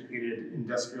Western, Educated,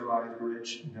 Industrialized,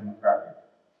 Rich, and Democratic.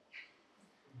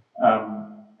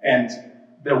 And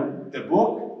the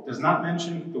book does not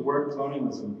mention the word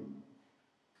colonialism,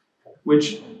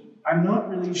 which I'm not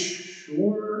really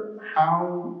sure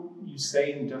how you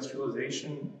say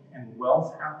industrialization and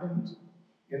wealth happened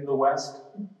in the West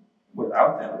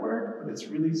without that word, but it's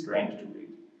really strange to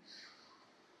read.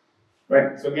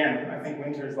 Right, so again, I think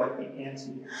Wynter is like the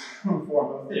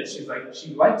anti-form of this. She likes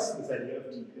this idea of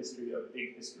deep history, of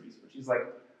big histories, but she's like,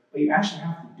 but you actually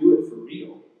have to do it for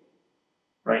real,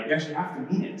 right? You actually have to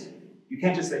mean it. You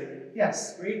can't just say,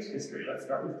 yes, great history, let's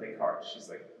start with Descartes. She's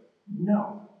like,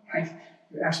 no, right?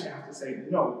 You actually have to say,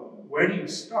 no, where do you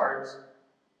start?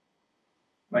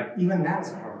 Like, even that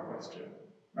is a hard question,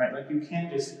 right? Like, you can't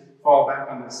just fall back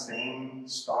on the same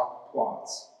stock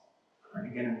plots, right,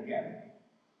 again and again.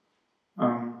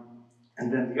 And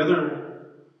then the other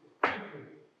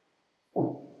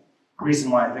reason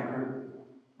why I think her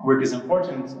work is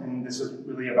important, and this is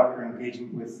really about her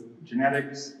engagement with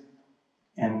genetics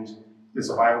and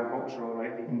this biocultural,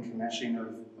 right, the intermeshing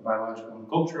of the biological and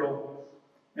cultural,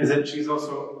 is that she's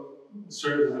also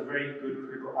serves as a very good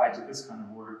critical eye to this kind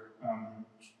of work.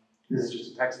 This is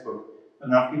just a textbook.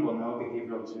 Enough people know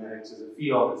behavioral genetics as a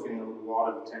field. It's getting a lot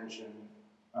of attention,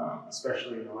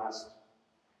 especially in the last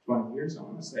 20 years, I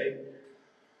want to say.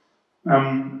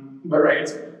 But right,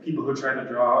 it's people who try to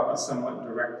draw a somewhat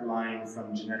direct line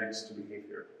from genetics to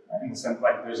behavior. Right? In the sense,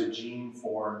 like, there's a gene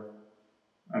for,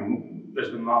 there's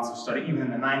been lots of study, even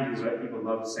in the 90s, right, people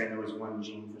love saying there was one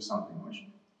gene for something, which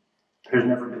there's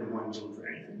never been one gene for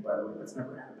anything, by the way, that's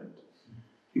never happened.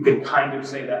 You can kind of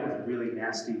say that with really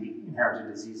nasty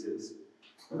inherited diseases,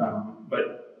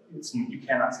 but you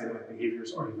cannot say that with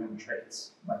behaviors or even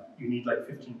traits. Like, you need like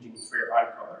 15 genes for your eye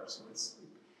color, so it's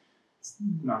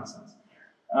nonsense.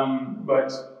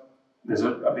 But there's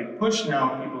a big push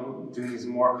now of people doing these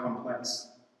more complex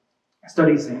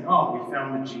studies saying, oh, we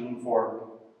found the gene for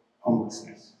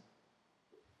homelessness,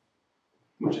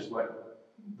 which is what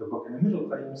the book in the middle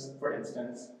claims, for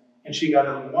instance. And she got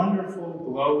a wonderful,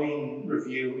 glowing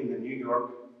review in the New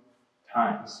York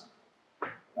Times.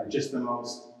 Just the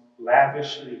most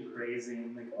lavishly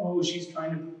praising, like, oh, she's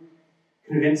trying to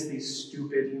convince these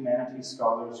stupid humanities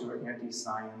scholars who are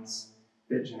anti-science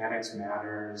that genetics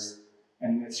matters,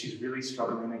 and that she's really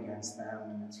struggling against them,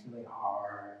 and it's really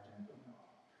hard.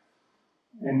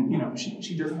 And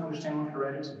she doesn't understand what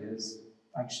heredity is.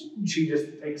 Like, she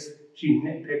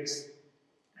nitpicks,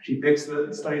 she picks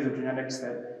the studies of genetics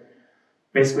that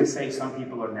basically say some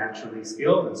people are naturally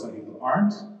skilled and some people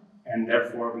aren't, and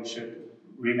therefore we should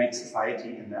remake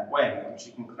society in that way. And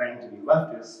she can claim to be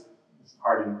leftist. It's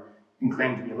hard to can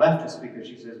claim to be a leftist because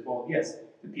she says, well, yes,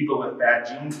 the people with bad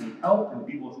genes need help, and the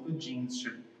people with good genes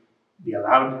should be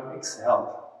allowed to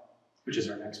excel, which is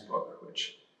her next book,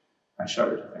 which I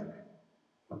shudder to think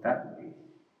what that would be.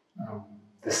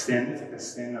 The sin, it's like the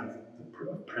sin of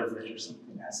privilege or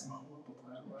something. It has some horrible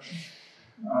title.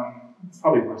 It's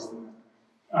probably worse than that.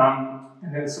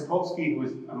 And then Sapolsky, who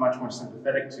is much more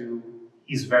sympathetic to,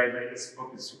 he's this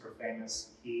book is super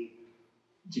famous. He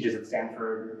teaches at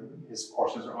Stanford. His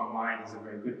courses are online. He's a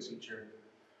very good teacher.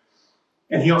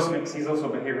 And he's also a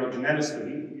behavioral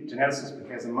geneticist, but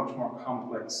he has a much more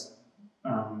complex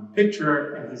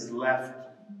picture, and he's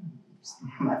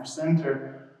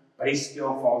left-center, but he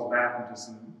still falls back into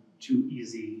some too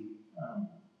easy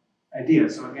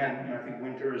ideas. So again, I think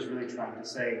Wynter is really trying to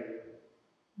say,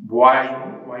 why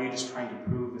are you just trying to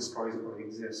prove the stories that already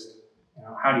exist?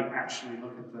 How do you actually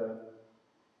look at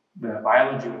the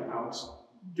biology without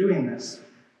doing this?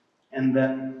 And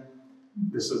then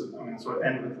this is, I'm going to sort of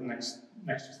end with the next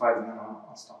two slides, and then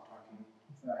I'll stop talking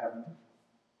if I haven't.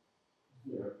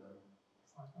 Yeah.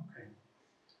 Okay.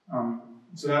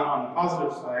 So then on the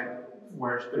positive side,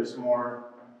 where there's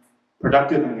more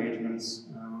productive engagements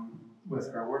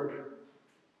with her work,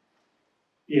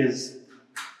 is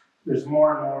there's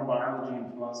more and more biology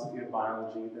and philosophy of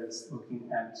biology that's looking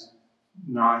at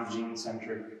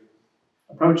non-gene-centric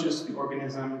approaches to the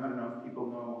organism. I don't know if people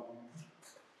know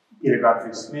Peter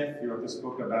Godfrey Smith. He wrote this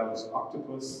book about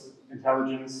octopus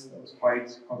intelligence that was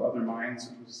quite called Other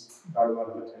Minds, which got a lot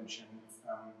of attention.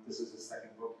 This is his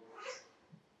second book,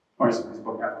 or his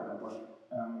book after that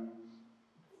one.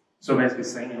 So basically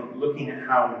saying, looking at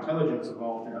how intelligence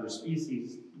evolved in other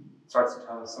species starts to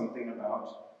tell us something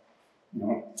about,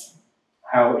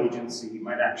 how agency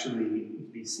might actually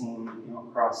be seen,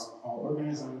 across all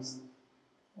organisms.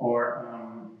 Or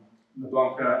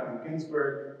LeBlanc and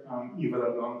Ginsberg, Eva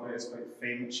LeBlanc is quite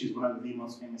famous. She's one of the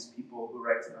most famous people who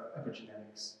writes about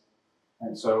epigenetics.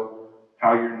 And so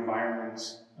how your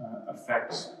environment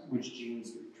affects which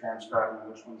genes get transcribed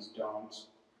and which ones don't,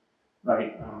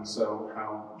 right? So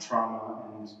how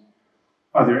trauma and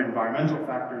other environmental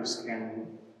factors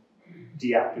can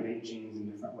deactivate genes in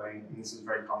a different way. And this is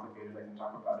very complicated. I can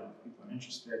talk about it if people are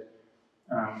interested.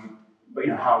 But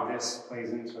how this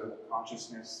plays into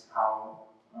consciousness, how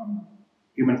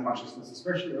human consciousness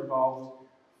especially evolved.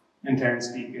 And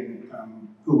Terence Deacon,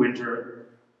 who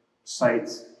Wynter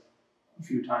cites a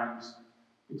few times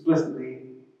explicitly,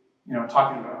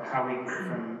 talking about how we get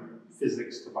from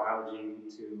physics to biology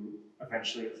to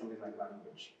eventually something like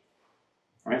language.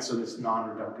 Right? So this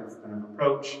non-reductive kind of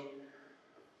approach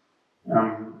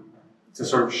to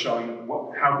sort of showing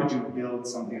how could you build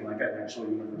something like an actual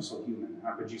universal human?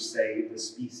 How could you say the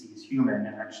species human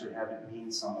and actually have it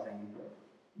mean something,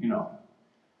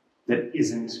 that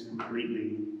isn't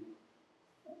completely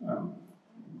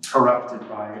corrupted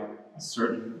by a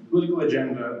certain political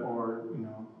agenda or,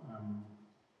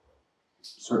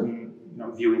 certain,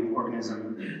 viewing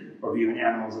organism or viewing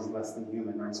animals as less than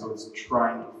human, right? So it's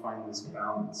trying to find this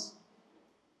balance.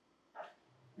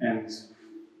 And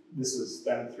this is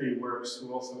then 3 works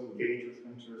who also engage with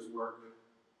Wynter's work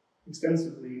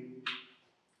extensively.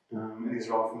 And these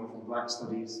are all from within Black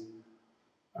studies.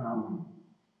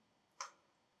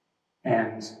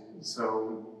 And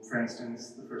so, for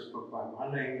instance, the first book by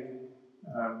Wale,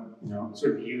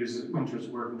 sort of uses Wynter's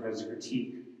work and tries to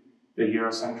critique the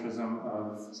Eurocentrism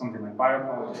of something like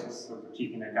biopolitics, or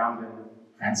critiquing Agamben,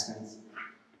 for instance,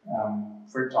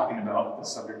 for talking about the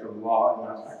subject of law and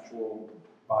not actual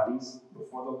bodies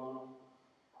before the law.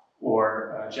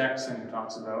 Or Jackson, who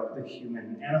talks about the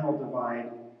human-animal divide,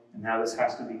 and how this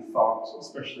has to be thought,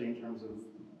 especially in terms of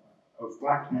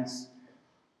Blackness,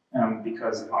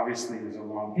 because obviously there's a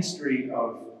long history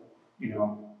of,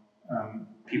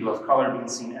 people of color being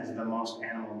seen as the most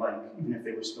animal-like, even if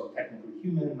they were still technically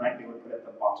human, right? They were put at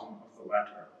the bottom of the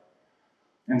ladder.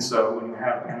 And so when you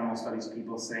have animal studies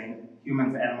people saying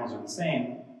humans and animals are the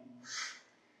same,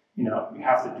 you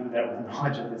have to do that with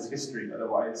knowledge of this history,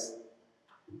 otherwise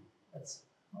that's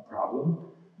a problem.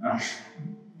 Not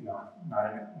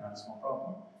a small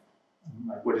problem.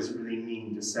 Like, what does it really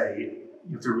mean to say?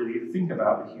 You have to really think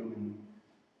about the human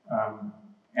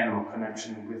animal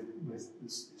connection with this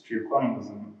history of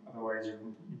colonialism. Otherwise, you're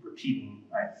repeating,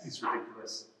 right, these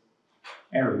ridiculous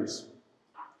errors,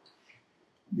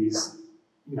 these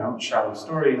shallow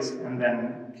stories. And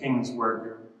then King's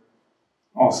work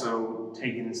also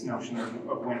taking this notion of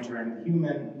Wynter and the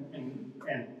human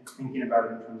and thinking about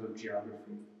it in terms of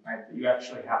geography, right? That you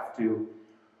actually have to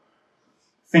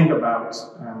think about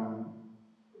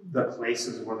the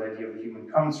places where the idea of the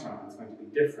human comes from. It's going to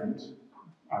be different,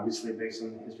 obviously based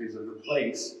on the histories of the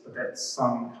place, but that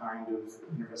some kind of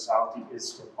universality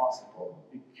is still possible.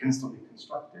 It can still be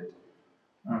constructed.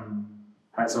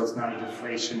 Right? So it's not a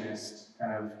deflationist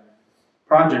kind of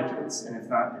project.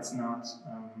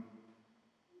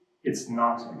 It's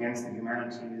not against the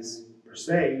humanities per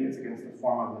se. It's against the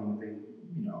form of them that they,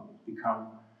 become,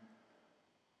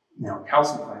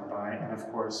 calcified by. And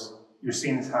of course, you're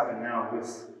seeing this happen now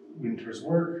with Wynter's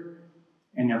work,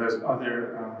 and there's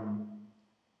other,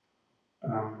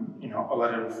 a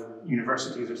lot of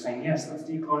universities are saying, yes, let's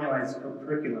decolonialize the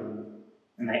curriculum,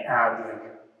 and they add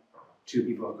 2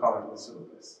 people of color to the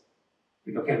syllabus.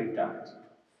 Okay, we've done it,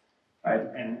 right?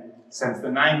 And since the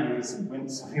 90s, when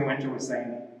Sylvia Wynter was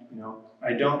saying,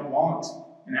 I don't want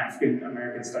an African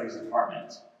American studies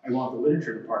department. I want the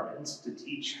literature department to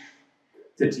teach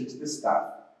this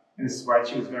stuff. And this is why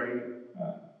she was very,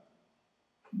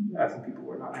 I think people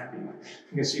were not happy,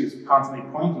 because she was constantly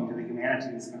pointing to the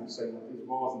humanities, kind of setting up these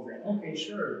walls and saying, okay,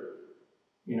 sure,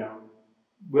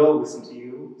 we'll listen to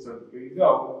you, so here you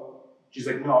go. She's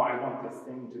like, no, I want the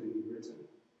thing to be written.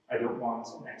 I don't want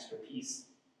an extra piece,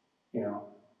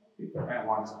 I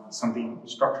want something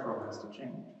structural has to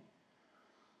change.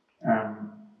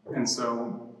 And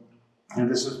so,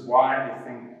 this is why I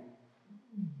think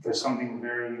there's something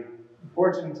very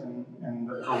important, and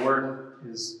her work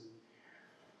is,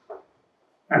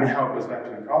 I mean, how it goes back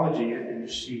to ecology, and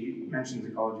she mentions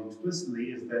ecology explicitly,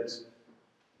 is that,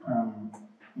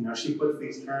 she puts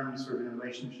these terms sort of in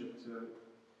relationship to,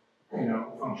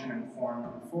 function and form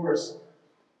and force,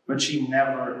 but she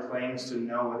never claims to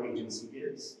know what agency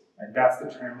is. And that's the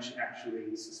term she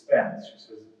actually suspends. She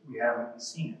says, we haven't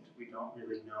seen it. We don't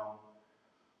really know.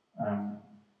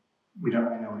 We don't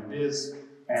really know what it is.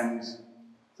 And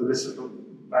so this is the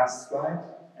last slide.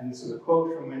 And this is a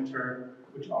quote from Wynter,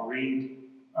 which I'll read.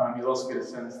 You'll also get a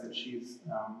sense that she's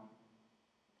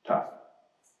tough.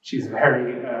 She's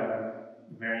very,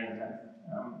 very intense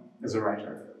as a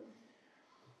writer.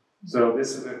 So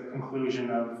this is a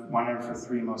conclusion of one of her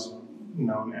 3 most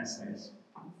known essays.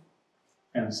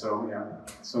 And so,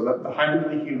 so that the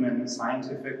hybridly human,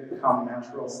 scientific,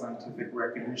 natural scientific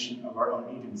recognition of our own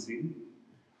agency,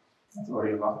 that's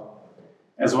already a lot,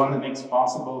 as one that makes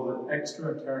possible the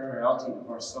extraterritoriality of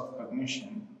our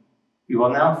self-cognition, we will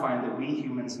now find that we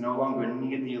humans no longer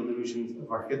need the illusions of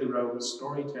our hitherto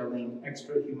storytelling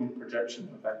extra-human projection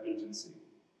of that agency.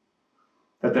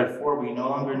 That therefore we no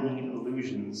longer need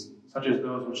illusions, such as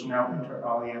those which now inter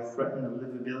alia threaten the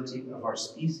livability of our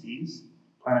species,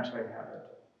 planetary habit,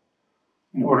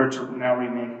 in order to now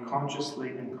remake consciously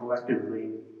and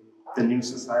collectively the new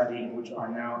society in which our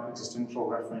now existential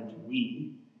referent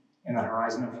we, in the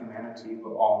horizon of humanity,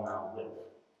 will all now live.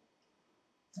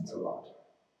 That's a lot.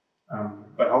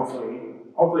 But hopefully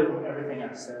from everything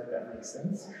I've said, that makes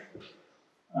sense.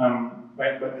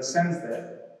 Right? But the sense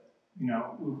that,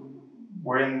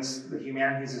 we're in this, the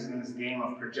humanities is in this game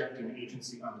of projecting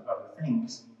agency onto other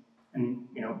things. And,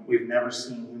 we've never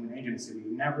seen human agency.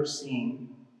 We've never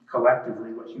seen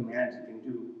collectively what humanity can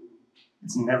do.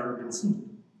 It's never been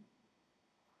seen.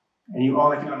 And you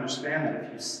only can understand that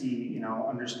if you see,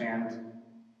 understand,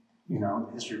 the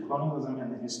history of colonialism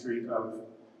and the history of,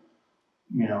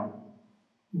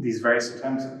 these various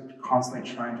attempts at constantly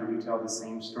trying to retell the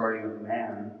same story of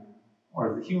man or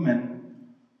of the human,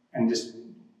 and just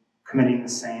committing the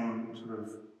same sort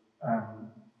of,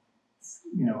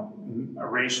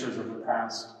 erasures of the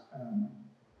past,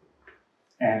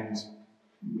 and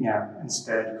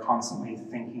instead constantly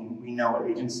thinking, we know what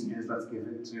agency is, let's give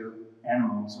it to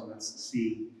animals, or let's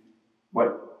see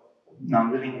what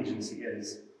non-living agency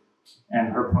is.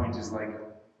 And her point is like,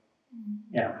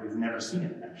 we've never seen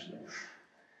it actually.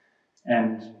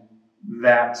 And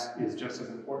that is just as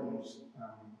important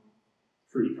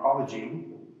for ecology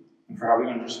and for how we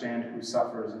understand who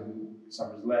suffers and who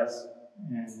suffers less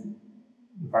in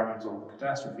environmental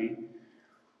catastrophe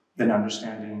than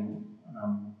understanding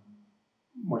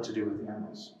what to do with the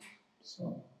animals.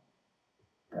 So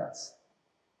that's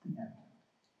the end.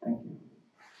 Thank you.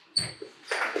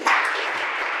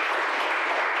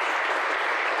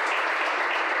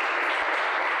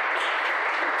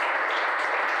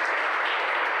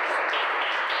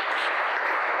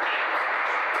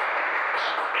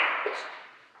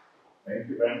 Thank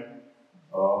you, Ben.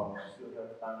 We still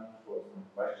have time for some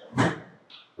questions.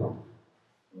 Would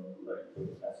you like to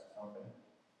ask something?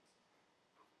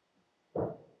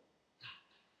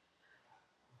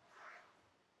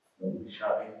 Don't be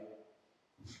shy.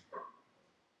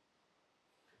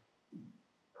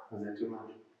 Was that too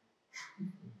much?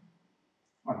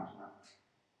 Or not?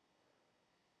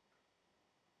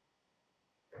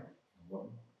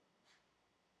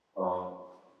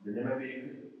 Then maybe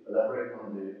elaborate on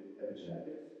the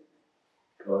epigenetics.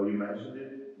 You mentioned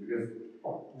it because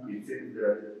it seems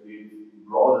that it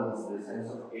broadens the sense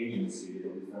of agency.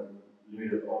 It is not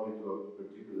limited only to a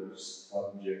particular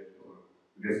subject, or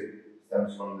because it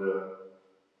stems from the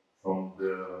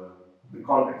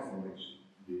context in which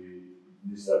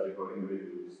the subject or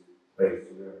individual is placed.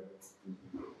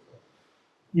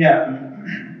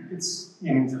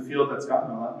 It's a field that's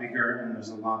gotten a lot bigger, and there's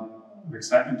a lot of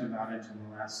excitement about it in the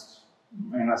last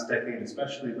decade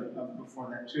especially, but before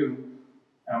that too.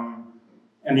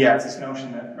 It's this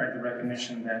notion that, right, the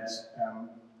recognition that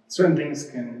certain things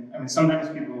can, sometimes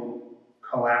people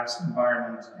collapse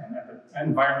environment and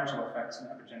environmental effects and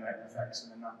epigenetic effects,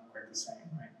 and they're not quite the same,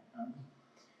 right?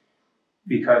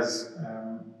 Because,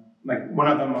 one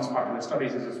of the most popular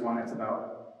studies is this one that's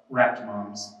about rat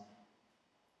moms.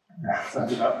 So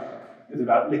it's about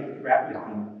rat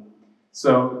licking.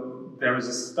 So there was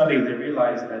a study, they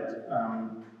realized that,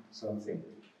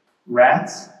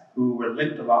 rats who were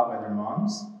licked a lot by their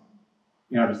moms,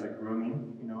 just like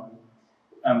grooming,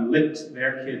 licked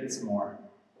their kids more.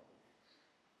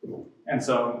 And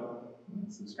so,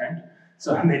 this is strange.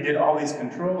 So they did all these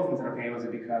controls and said, okay, was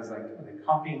it because like are they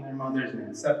copying their mothers and they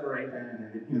would separate them? And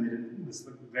then they did this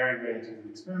very, very intensive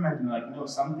experiment, and they're like, no,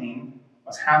 something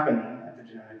was happening at the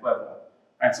genetic level.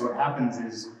 Right? So what happens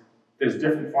is there's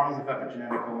different forms of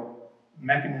epigenetical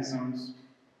mechanisms.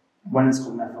 One is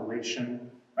called methylation,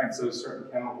 right? So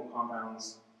certain chemical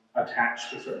compounds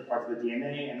attach to certain parts of the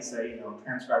DNA and say,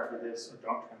 transcribe for this or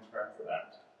don't transcribe for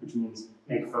that, which means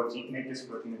make this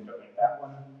protein and don't make that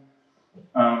one.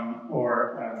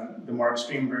 The more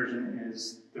extreme version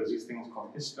is there's these things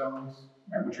called histones,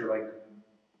 right, which are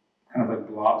kind of like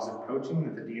blobs of protein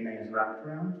that the DNA is wrapped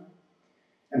around.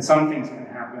 And some things can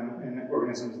happen in an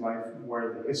organism's life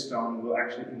where the histone will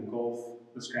actually engulf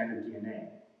the strand of DNA.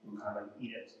 It will kind of like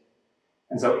eat it.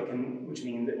 And so which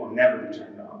means it will never be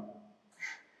turned on.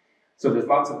 So there's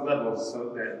lots of levels.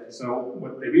 So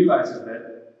what they realize is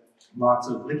that lots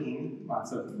of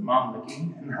mom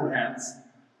licking in the rats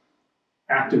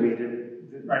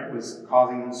activated, right, was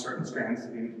causing certain strands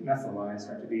to be methylized,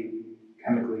 or to be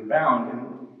chemically bound,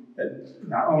 and that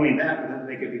not only that, but that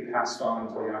they could be passed on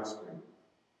to the offspring.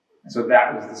 And so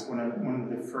that was one of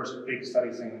the first big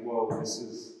studies saying, whoa, this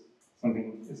is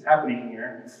something that's happening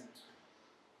here.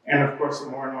 And of course, the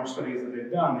more and more studies that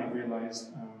they've done, they've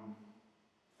realized,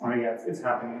 it's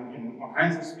happening in all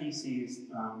kinds of species,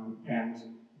 and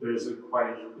there's a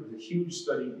huge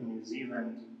study in New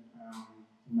Zealand.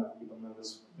 Enough people know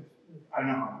this. I don't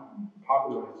know how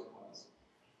popular it was,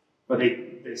 but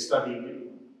they studied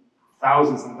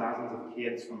thousands and thousands of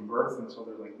kids from birth until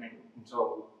they're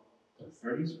until their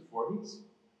 30s or 40s,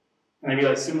 and they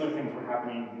realized similar things were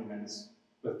happening in humans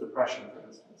with depression, for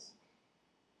instance,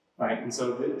 right? And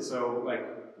so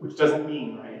which doesn't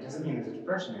mean, right? It doesn't mean there's a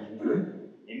depression in you.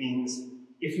 It means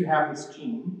if you have this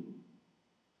gene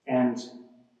and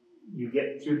you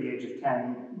get through the age of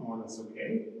 10, more or less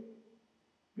okay,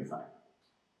 you're fine.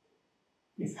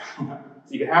 So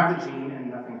you can have the gene and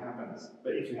nothing happens.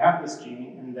 But if you have this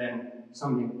gene and then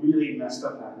something really messed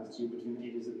up happens to you between the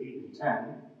ages of 8 and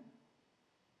 10,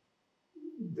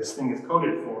 this thing is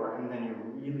coded for, and then you're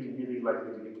really, really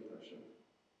likely to get depression.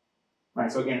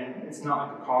 Right? So again, it's not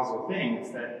like a causal thing, it's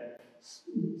that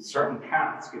certain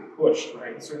paths get pushed,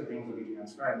 right? Certain things will be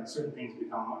transcribed, and certain things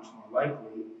become much more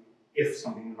likely if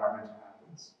something environmental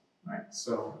happens, right?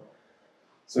 So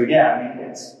yeah,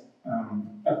 it's,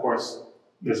 of course,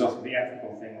 there's also the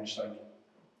ethical thing, which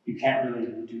you can't really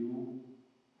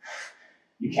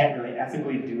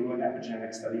ethically do an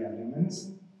epigenetic study on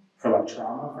humans for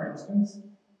trauma, for instance,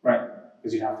 right?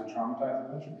 Because you have to traumatize a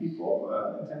bunch of people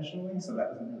intentionally, so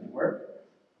that doesn't really work.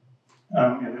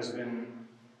 There's been,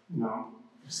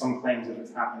 some claims that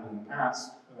it's happened in the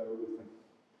past with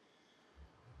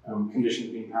conditions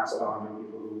being passed on to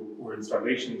people who were in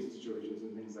starvation situations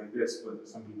and things like this, but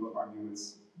some people argue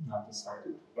it's not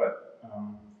decided. But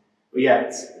yeah,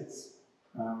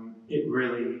 it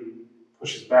really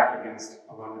pushes back against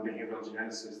a lot of the behavioral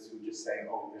geneticists who just say,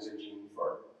 oh, there's a gene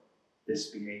for this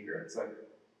behavior. It's like,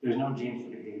 there's no gene for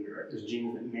behavior. There's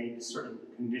genes that make certain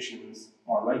conditions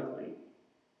more likely.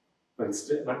 But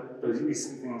these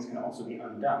things can also be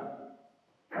undone.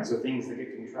 And so things that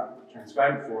get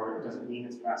transcribed for, it doesn't mean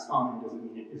it's passed on, it doesn't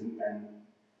mean it isn't then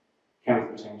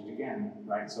chemically changed again,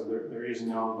 right? So there is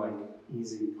no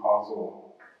easy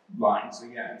causal line. So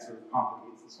yeah, it sort of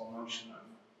complicates this whole notion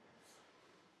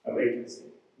of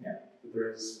agency. Yeah, but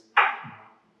there is,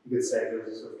 you could say there's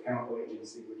a sort of chemical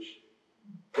agency which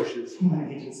pushes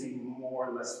human agency more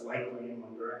or less likely in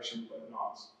one direction, but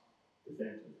not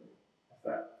definitively. If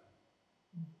that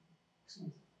makes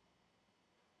sense.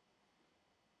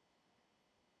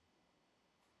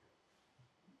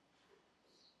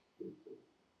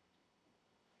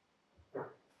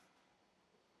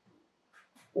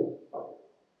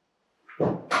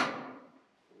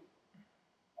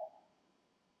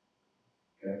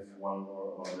 One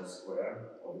more on the square,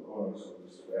 or the corners of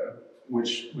the square.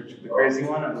 Which the crazy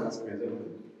one or the less crazy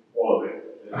one? All of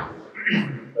it.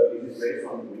 But is it based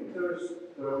on Wynter's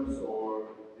terms, or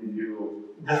did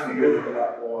you figure it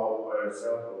out all by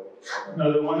yourself?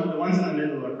 No, the ones in the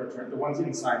middle are her terms. The ones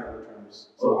inside are her terms.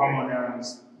 So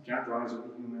homonerons, drawings of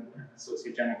the human,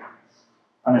 sociogenic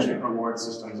punishment reward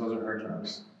systems, those are her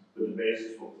terms. But the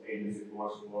basis of agency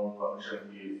towards one function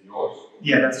is yours?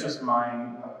 Yeah, that's just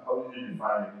mine. How did you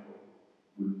define it?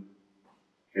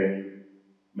 Can you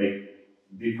make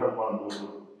different ones?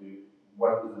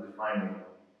 What is the defining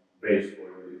base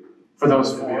for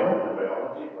those four?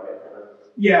 Biology, right?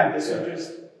 Yeah, this is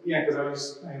just because I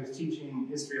was teaching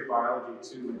history of biology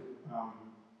to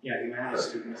humanities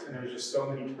students, and there was just so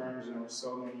many terms and there were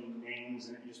so many names,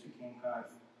 and it just became kind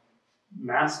of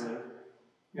massive.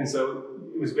 And so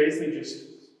it was basically just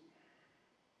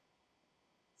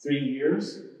 3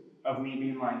 years of me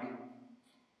being like,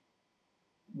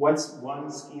 what's one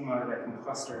schema that can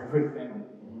cluster everything?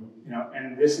 You know,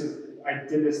 and I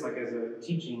did this like as a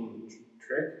teaching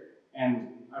trick, and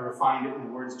I refined it and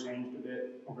the words changed a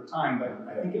bit over time, but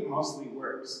I think it mostly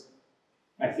works.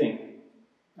 I think.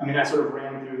 I mean, I sort of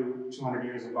ran through 200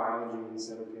 years of biology and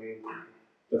said, okay,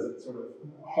 does it sort of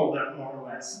hold up more or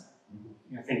less?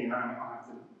 You know, thinking I'll have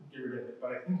to get rid of it,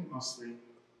 but I think it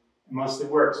mostly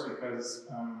works because,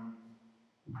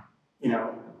 you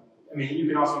know, I mean, you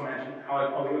can also imagine how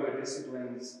like, all the other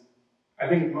disciplines, I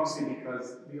think mostly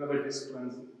because the other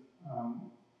disciplines,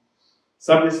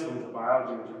 subdisciplines of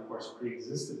biology, which of course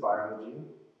pre-existed biology,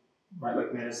 right,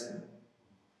 like medicine,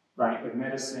 right, like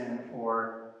medicine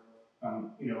or,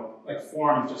 you know, like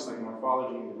forms, just like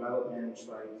morphology and development,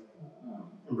 right,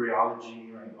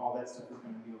 embryology, right, all that stuff is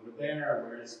going to be over there,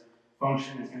 whereas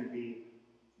function is going to be,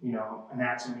 you know,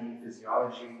 anatomy,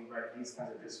 physiology, right, these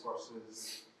kinds of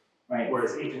discourses, right,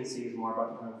 whereas agency is more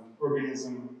about the kind of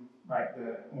organism, right,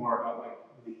 more about like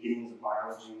the beginnings of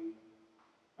biology,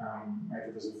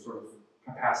 right, there's a sort of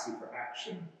capacity for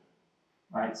action,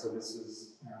 right, so this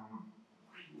is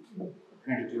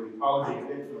connected to ecology a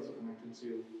bit, but also connected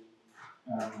to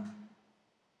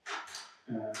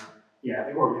yeah,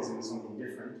 the organism is something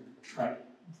different, right,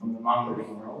 from the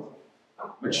non-living world,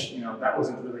 which, you know, that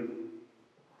wasn't really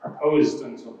proposed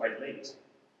until quite late,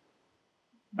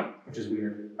 which is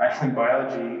weird. I think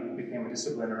biology became a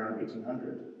discipline around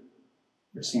 1800,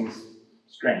 which seems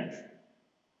strange.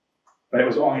 But it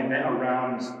was only then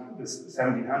around the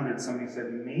 1700s somebody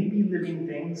said, maybe living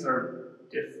things are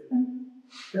different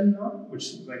than not, which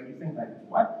is like, you think like,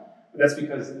 what? But that's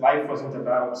because life wasn't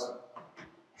about,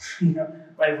 you know,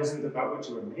 life wasn't about what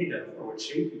you were made of or what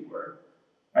shape you were,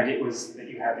 right? It was that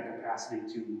you had the capacity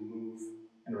to move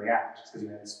and react because you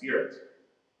had a spirit,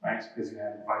 right? Because you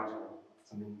had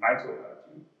something vital about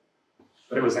you.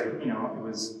 But it was like, you know, it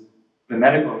was the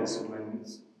medical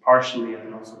disciplines partially, and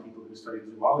then also people who studied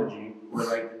zoology were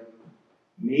like,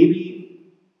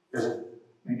 maybe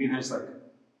there's like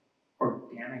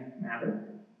organic matter,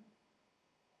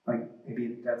 like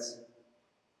maybe that's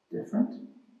different.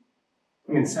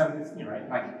 I mean, you know, right?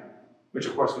 Like, which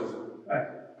of course was a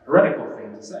heretical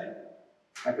thing to say,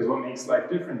 because what makes life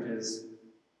different is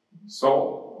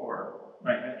soul, or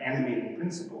right, an animating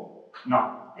principle,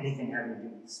 not anything having to do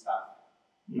with stuff,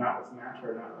 not with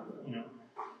matter, not with, you know.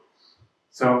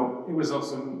 So it was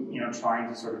also, you know, trying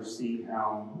to sort of see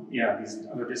how, yeah, these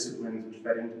other disciplines which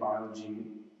fed into biology,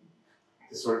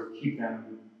 to sort of keep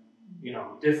them, you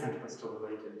know, different but still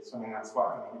related. So I mean, that's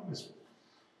why, I mean, it was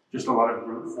just a lot of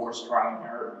brute force trial and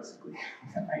error, basically.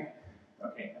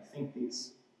 Okay, I think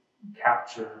these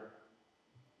capture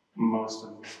most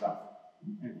of the stuff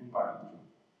in biology.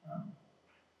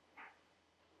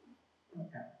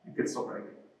 Okay, it could still break.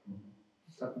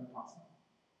 It's definitely possible.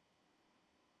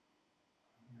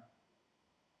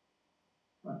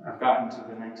 But I've gotten to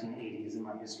the 1980s in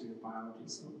my history of biology,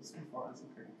 so far it's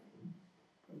okay.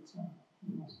 But,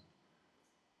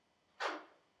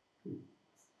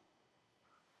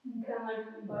 Can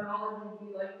like biology be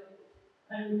like,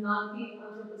 I mean, not be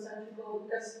anthropocentric,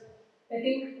 because I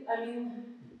think, I mean,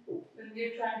 when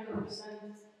we're trying to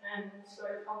understand and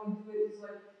sort of how we do it is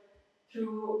like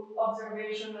through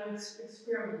observation and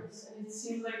experiments, and it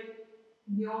seems like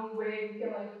the only way we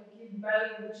can like give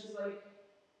value, which is like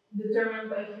determined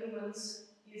by humans,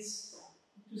 is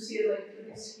to see it like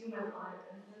through this human eye,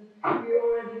 and then we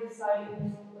already decided, you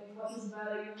know, like what is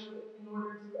value in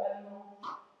order to, I don't know,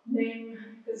 name,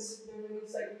 because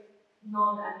there's like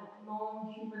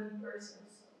non-human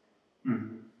persons.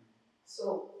 mm-hmm.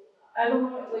 So I don't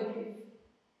know, like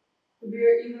if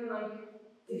we're even like,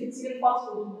 if it's even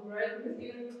possible to do, right? Because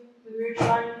even when we're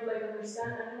trying to like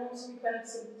understand animals, we can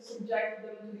subject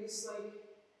them to this like,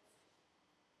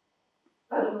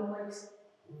 I don't know, like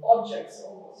objects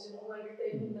almost, you know, like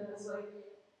taking them as like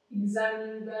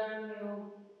examining them, you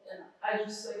know, and I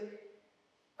just like,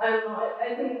 I don't know,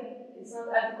 I think it's not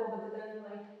ethical, but then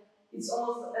like it's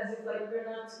almost as if like we're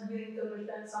not willing to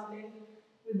understand something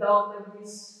without like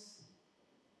this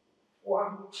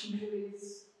form, which usually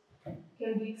is,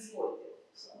 can be exploited.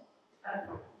 So I don't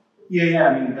know. Yeah,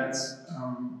 I mean that's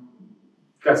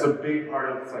a big part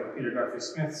of like Peter Guthrie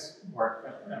Smith's work.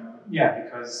 Yeah,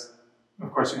 because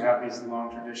of course you have these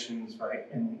long traditions, right,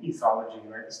 in ethology,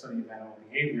 right, the study of animal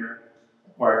behavior,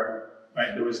 where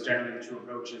right there was generally the two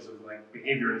approaches of like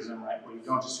behaviorism, right, where you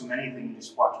don't assume anything, you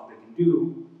just watch what they can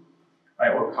do,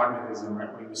 right, or cognitivism,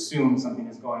 right, where you assume something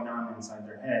is going on inside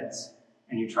their heads,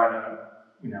 and you try to,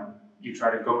 you know,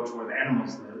 go to where the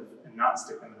animals live and not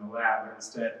stick them in the lab, but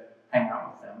instead hang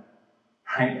out with them,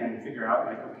 right? And figure out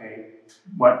like, okay,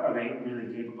 what are they really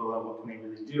capable of? What can they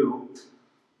really do?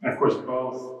 And of course,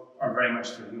 both are very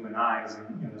much through human eyes.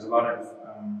 And there's a lot of,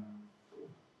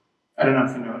 I don't know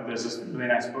if you know, there's this really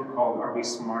nice book called "Are We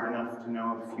Smart Enough to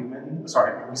Know If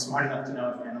Are We Smart Enough to Know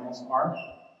If Animals Are?"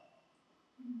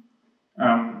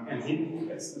 And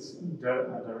it's this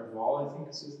Derval, I think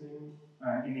is his name,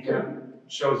 and he kind of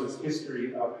shows this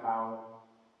history of how,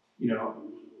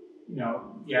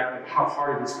 like how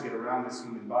hard it is to get around this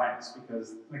human bias.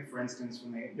 Because, like for instance,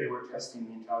 when they were testing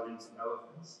the intelligence of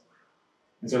elephants,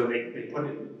 and so they put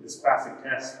it, this classic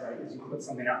test, right, is you put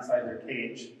something outside their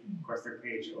cage, of course their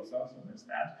cage also, so there's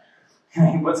that,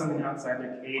 and you put something outside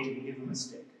their cage and you give them a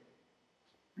stick.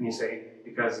 And you say,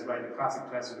 because right, the classic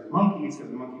test is with monkeys,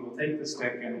 because the monkey will take the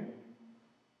stick and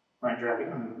drag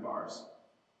it under the bars.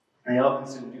 And the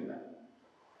elephants didn't do that.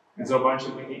 And so a bunch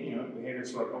of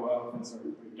behaviors were like, oh, elephants are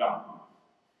pretty dumb.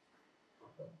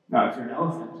 Now, if you're an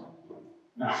elephant,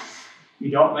 you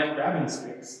don't like grabbing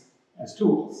sticks as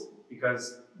tools,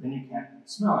 because then you can't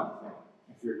smell anything.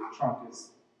 If your trunk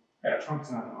is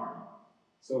not an arm.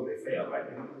 So they fail, right?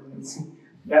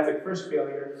 That's like first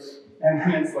failure. And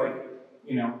then it's like,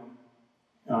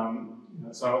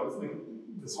 so it's like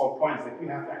this whole point is like we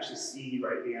have to actually see,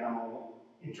 right, the animal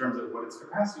in terms of what its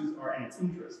capacities are and its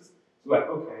interests. So like,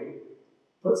 okay,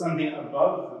 put something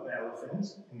above the elephant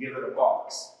and give it a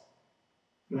box.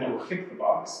 And then it will kick the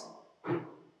box.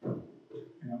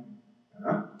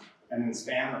 And then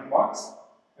stand the box,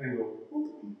 and then go,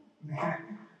 whoop. Right?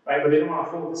 But they don't want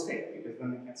to hold the stick because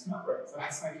then they can't smell, right? So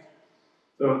it's like,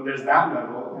 so there's that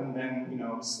level, and then,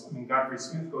 Godfrey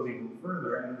Smith goes even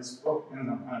further, and this book ends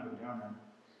on kind of a downer.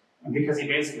 And because he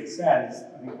basically says,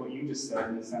 I think what you just said,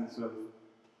 in the sense of,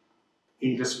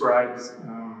 he describes,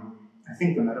 I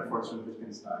think the metaphors from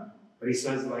Wittgenstein, but he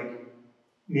says, like,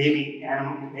 maybe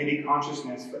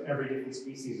consciousness for every different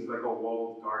species is like a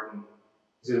walled garden.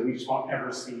 So we just won't ever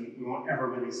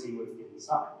really see what's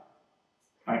inside.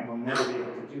 Right? We'll never be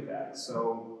able to do that.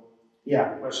 So,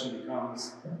 yeah, the question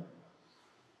becomes,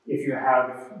 if you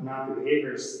have not the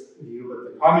behaviorist view, but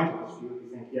the cognitivist view, if you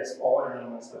think, yes, all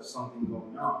animals have something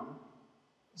going on,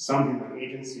 something like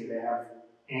agency they have,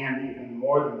 and even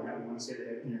more than that, we want to say they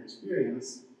have inner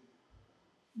experience,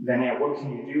 then yeah, what can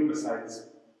you do besides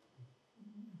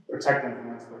protect them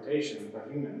from exploitation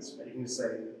by humans? Right? You can just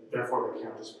say, therefore they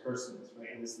count as persons,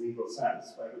 right, in this legal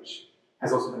sense, right, which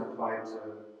has also been applied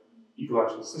to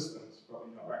ecological systems,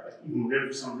 probably know, right? Like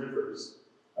even some rivers,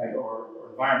 right, or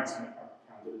environments are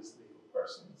counted as legal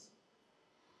persons.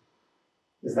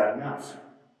 Is that enough?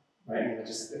 Right? I mean,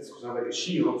 it's sort of like a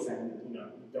shield saying,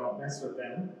 don't mess with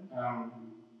them,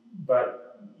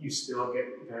 but you still get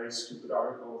very stupid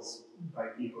articles by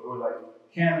people who are like,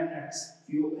 can X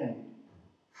feel pain?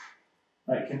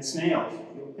 Right? Can snails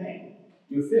feel pain?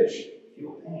 Do fish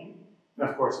feel pain? And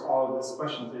of course, all of this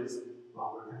question is,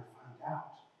 well, we're going to find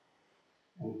out.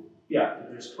 And yeah,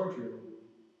 there's torture in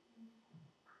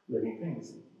living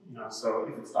things. So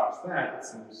if it stops that, it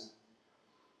seems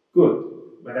good.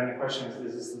 But then the question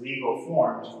is this legal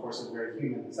form, which of course is very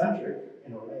human-centric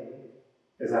in a way,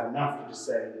 is that enough to just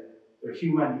say they're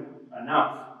human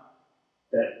enough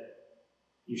that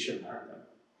you shouldn't hurt them?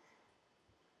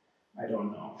 I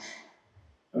don't know.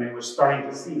 I mean, we're starting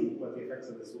to see what the effects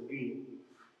of this will be.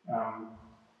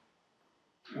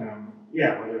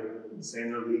 Whether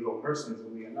saying they're legal persons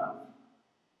will be enough.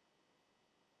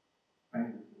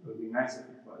 It would be nice if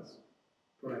it was,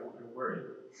 but I worry.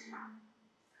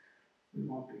 It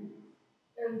won't be.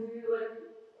 And do you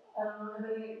have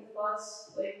any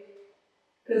thoughts,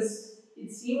 because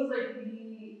it seems like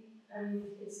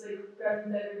it's like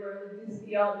present everywhere, like this is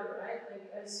the other, right? Like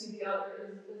I see the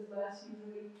other as less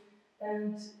usually.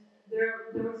 And there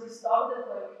was this thought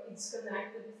that it's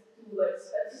connected to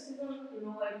skepticism,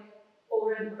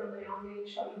 already from the young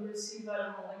age, how you receive,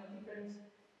 different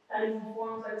animal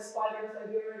forms like spiders,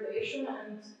 like your relation,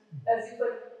 and as if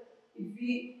if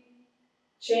we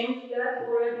change that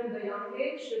already in the young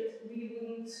age, that we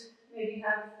wouldn't maybe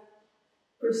have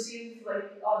perceived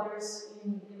others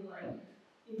in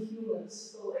humans.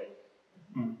 So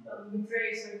with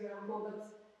race, for example, but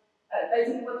I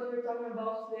think what we were talking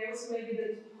about today was maybe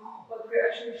that what we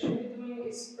actually should be doing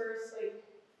is first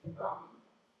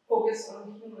focus on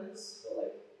humans. So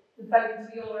the fact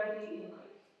that we already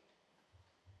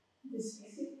in this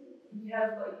species, we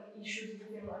have issues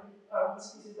within our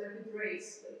species with race,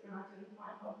 we're not going to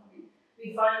find how to be.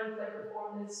 We find a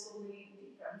form that's totally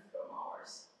different from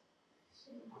ours.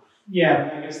 So.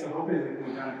 Yeah, I guess the hope is it can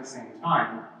be done at the same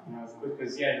time,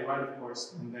 because you're right, of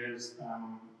course, and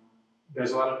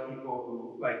there's a lot of people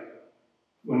who,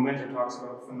 when Wynter talks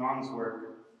about Fanon's work,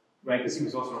 right? Because he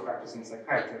was also a practicing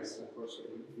psychiatrist, of course. So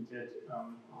he did a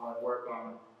lot of work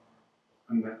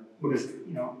on the what is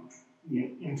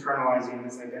internalizing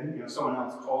this identity. Someone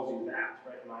else calls you that,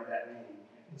 right? Am I that name?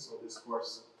 And so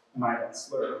discourse, am I that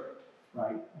slur,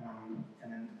 right?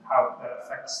 And then how that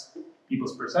affects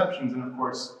people's perceptions. And of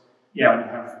course, yeah, when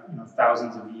you have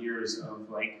thousands of years of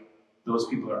like those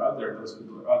people are other, those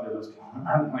people are other, those people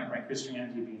are other, like right,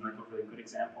 Christianity being like a really good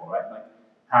example, right? Like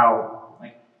how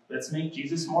like let's make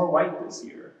Jesus more white this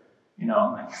year,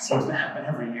 like it seems to happen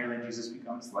every year. Like Jesus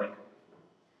becomes like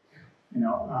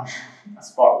a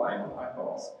spotlight with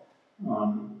eyeballs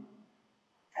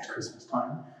at Christmas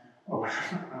time. Or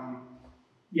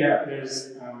yeah,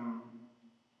 there's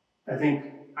I think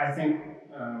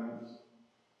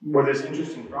where there's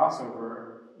interesting crossover.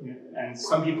 And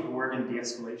some people who work in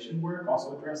de-escalation work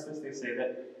also address this. They say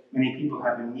that many people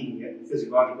have immediate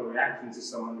physiological reactions to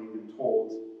someone they've been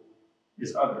told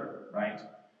is other, right?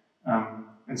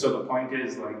 And so the point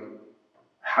is like,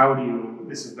 how do you,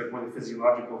 this is like where the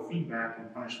physiological feedback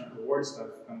and punishment reward stuff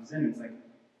comes in. It's like,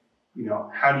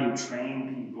 how do you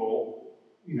train people,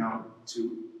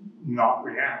 to not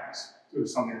react to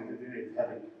something that they've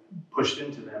had pushed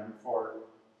into them for,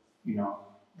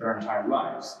 their entire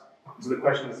lives? So the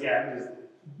question is,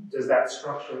 does that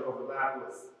structure overlap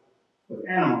with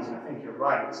animals? And I think you're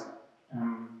right.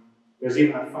 There was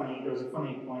a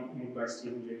funny point made by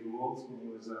Stephen Jay Gould when he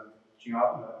was a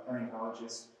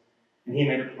paleontologist, and he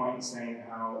made a point saying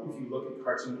how if you look at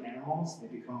cartoon animals, they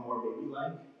become more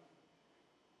baby-like.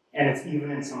 And it's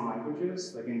even in some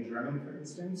languages, like in German, for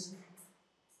instance,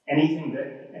 anything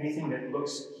that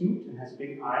looks cute and has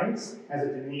big eyes has a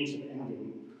diminutive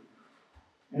ending,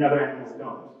 and other animals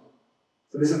don't.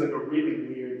 So this is like a really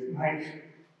weird,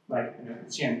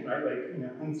 chin, right?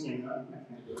 Unseen, I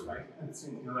can't do it, right?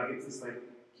 Unseen, it's this like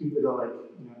cute little,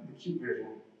 the cute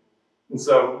version. And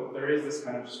so there is this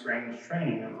kind of strange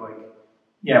training of we'd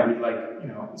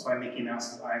that's why Mickey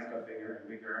Mouse's eyes got bigger and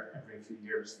bigger every few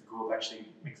years. The Gould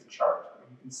actually makes a chart where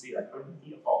you can see how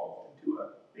he evolved into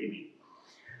a baby,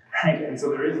 right? And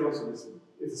so there is also this,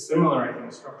 it's a similar, I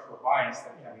think, structural bias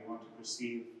that, we want to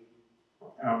perceive.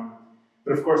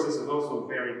 But of course, this is also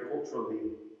very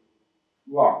culturally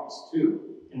lost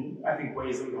too, in I think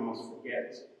ways that we almost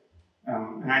forget.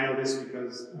 And I know this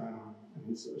because,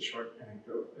 this is a short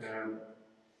anecdote.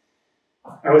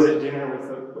 I was at dinner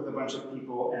with a bunch of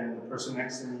people, and the person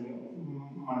next to me,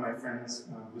 one of my friends,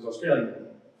 who's Australian,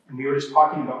 and we were just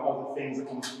talking about all the things that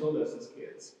almost killed us as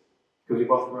kids, because we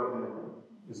both grew up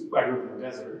I grew up in the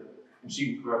desert, and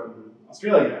she grew up in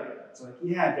Australia. It's like,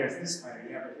 there's this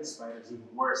spider, but this spider's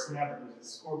even worse. But there's a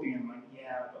scorpion. I'm like,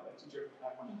 but did you ever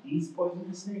have one of these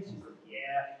poisonous snakes? She's like,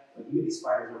 you get these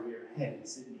spiders over your head in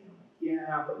Sydney.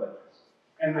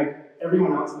 I'm like, and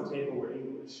everyone else at the table were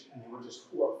English, and they were just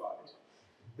horrified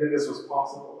that this was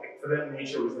possible. Like for them,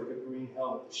 nature was like a green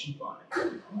hill with a sheep on it.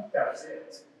 That was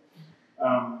it.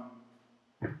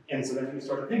 And so then you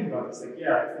start to think about this, it's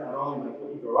not only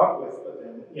what you grow up with, but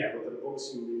then what the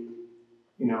books you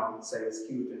read, say it's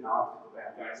cute and not that the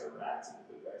bad guys are rats and the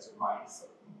good guys are mice. So,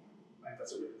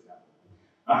 that's a real example.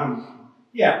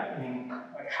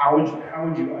 How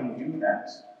would you undo that?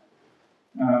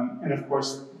 And of course,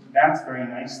 that's very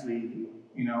nicely,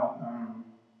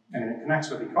 and it connects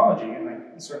with ecology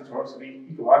and certain sorts of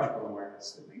ecological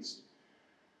awareness, at least,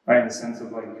 right? In the sense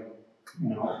of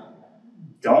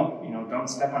don't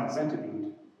step on a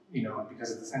centipede,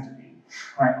 because it's a centipede,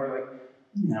 right? Or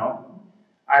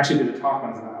I actually did a talk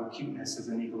once about how cuteness is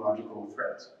an ecological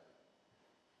threat,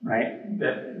 right?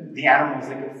 That the animals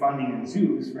that get funding in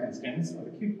zoos, for instance, are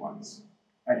the cute ones.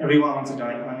 Right? Everyone wants to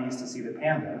donate monies to see the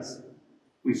pandas.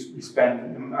 We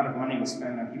spend, the amount of money we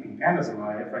spend on keeping pandas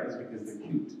alive, right, is because they're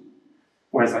cute.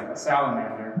 Whereas a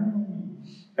salamander,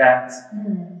 bats,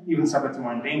 even stuff that's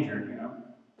more endangered,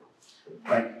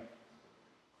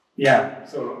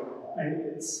 so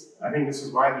I think this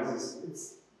is why there's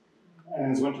this,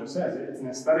 and as Wynter says, it's an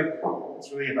aesthetic,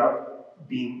 it's really about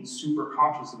being super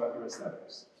conscious about your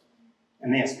aesthetics.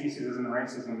 And speciesism and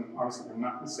racism, obviously they're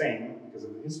not the same, because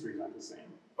of the history not the same,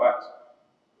 but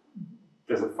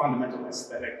there's a fundamental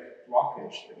aesthetic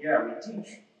blockage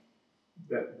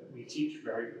that we teach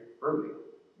very early,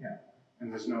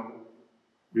 and there's no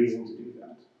reason to do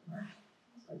that,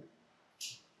 right?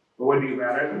 What would be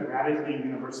radically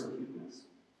universal cuteness?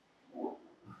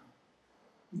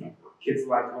 Kids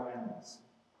like all animals.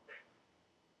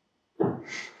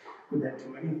 Would that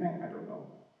do anything? I don't know.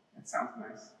 It sounds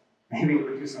nice. Maybe it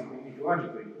would do something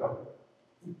ecologically, but,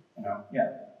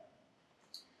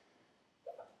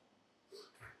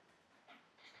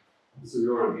 So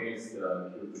you're against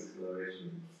youth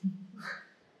exploration?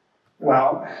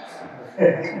 Well,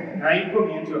 now you put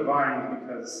me into a bind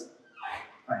because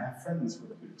I have friends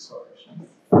with good acceleration.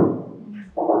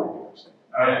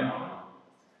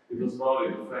 It was probably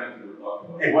the friend you were talking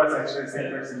about. It was actually the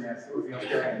same person, yes. It was the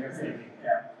Australian, yes,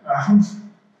 yeah. I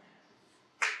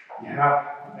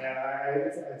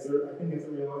think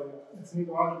it's an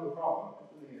ecological problem. It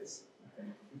really is. I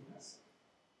think cuteness.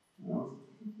 You know,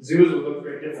 zoos would look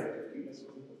very different if cuteness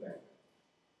wasn't the thing.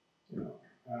 You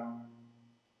know.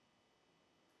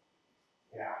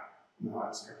 Yeah. No,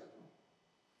 I'm skeptical.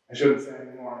 I shouldn't say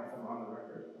anymore if I'm on the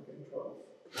record. I'll get in trouble.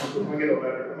 I'm gonna get a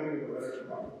letter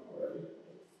tomorrow already.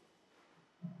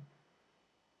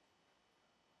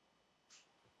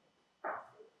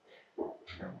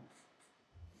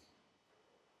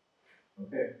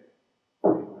 Okay.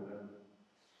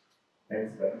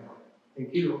 Thanks, Ben.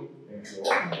 Thank you. Thank you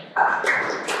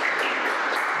all.